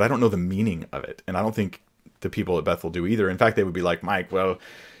of it, but I don't know the meaning of it. And I don't think the people at Bethel do either. In fact, they would be like, Mike, well,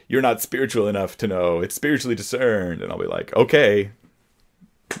 you're not spiritual enough to know. It's spiritually discerned. And I'll be like, okay,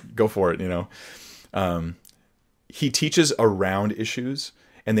 go for it, you know. He teaches around issues,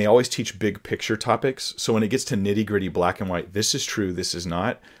 and they always teach big picture topics. So when it gets to nitty gritty, black and white, this is true, this is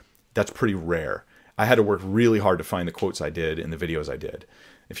not, that's pretty rare. I had to work really hard to find the quotes I did in the videos I did.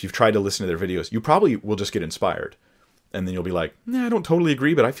 If you've tried to listen to their videos, you probably will just get inspired. And then you'll be like, nah, I don't totally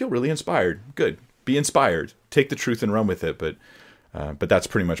agree, but I feel really inspired. Good. Be inspired. Take the truth and run with it. But that's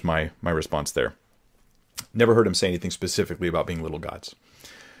pretty much my response there. Never heard him say anything specifically about being little gods.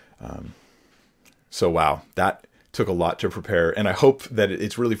 So wow, that took a lot to prepare. And I hope that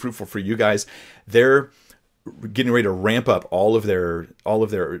it's really fruitful for you guys. They're getting ready to ramp up all of their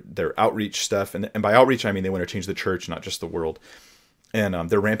outreach stuff. And by outreach, I mean they want to change the church, not just the world. And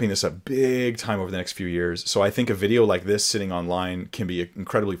they're ramping this up big time over the next few years. So I think a video like this sitting online can be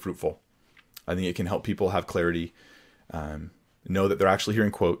incredibly fruitful. I think it can help people have clarity, know that they're actually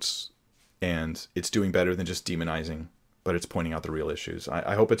hearing quotes, and it's doing better than just demonizing, but it's pointing out the real issues.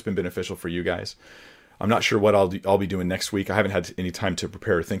 I hope it's been beneficial for you guys. I'm not sure what I'll be doing next week. I haven't had any time to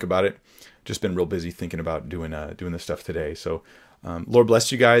prepare or think about it. Just been real busy thinking about doing this stuff today. So, Lord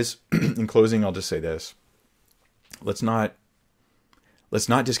bless you guys. In closing, I'll just say this: let's not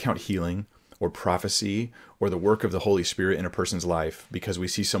discount healing or prophecy or the work of the Holy Spirit in a person's life because we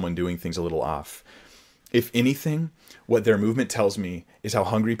see someone doing things a little off. If anything, what their movement tells me is how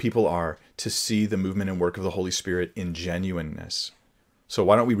hungry people are to see the movement and work of the Holy Spirit in genuineness. So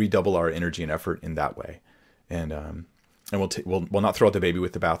why don't we redouble our energy and effort in that way? And we'll not throw out the baby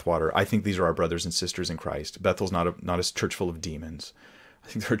with the bathwater. I think these are our brothers and sisters in Christ. Bethel's not a church full of demons. I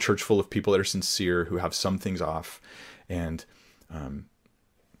think they're a church full of people that are sincere, who have some things off, and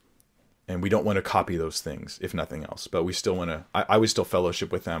we don't want to copy those things, if nothing else. But we still want to, I would still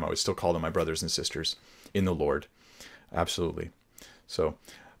fellowship with them. I would still call them my brothers and sisters in the Lord. Absolutely. So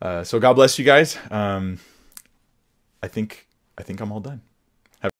God bless you guys. I think I'm all done.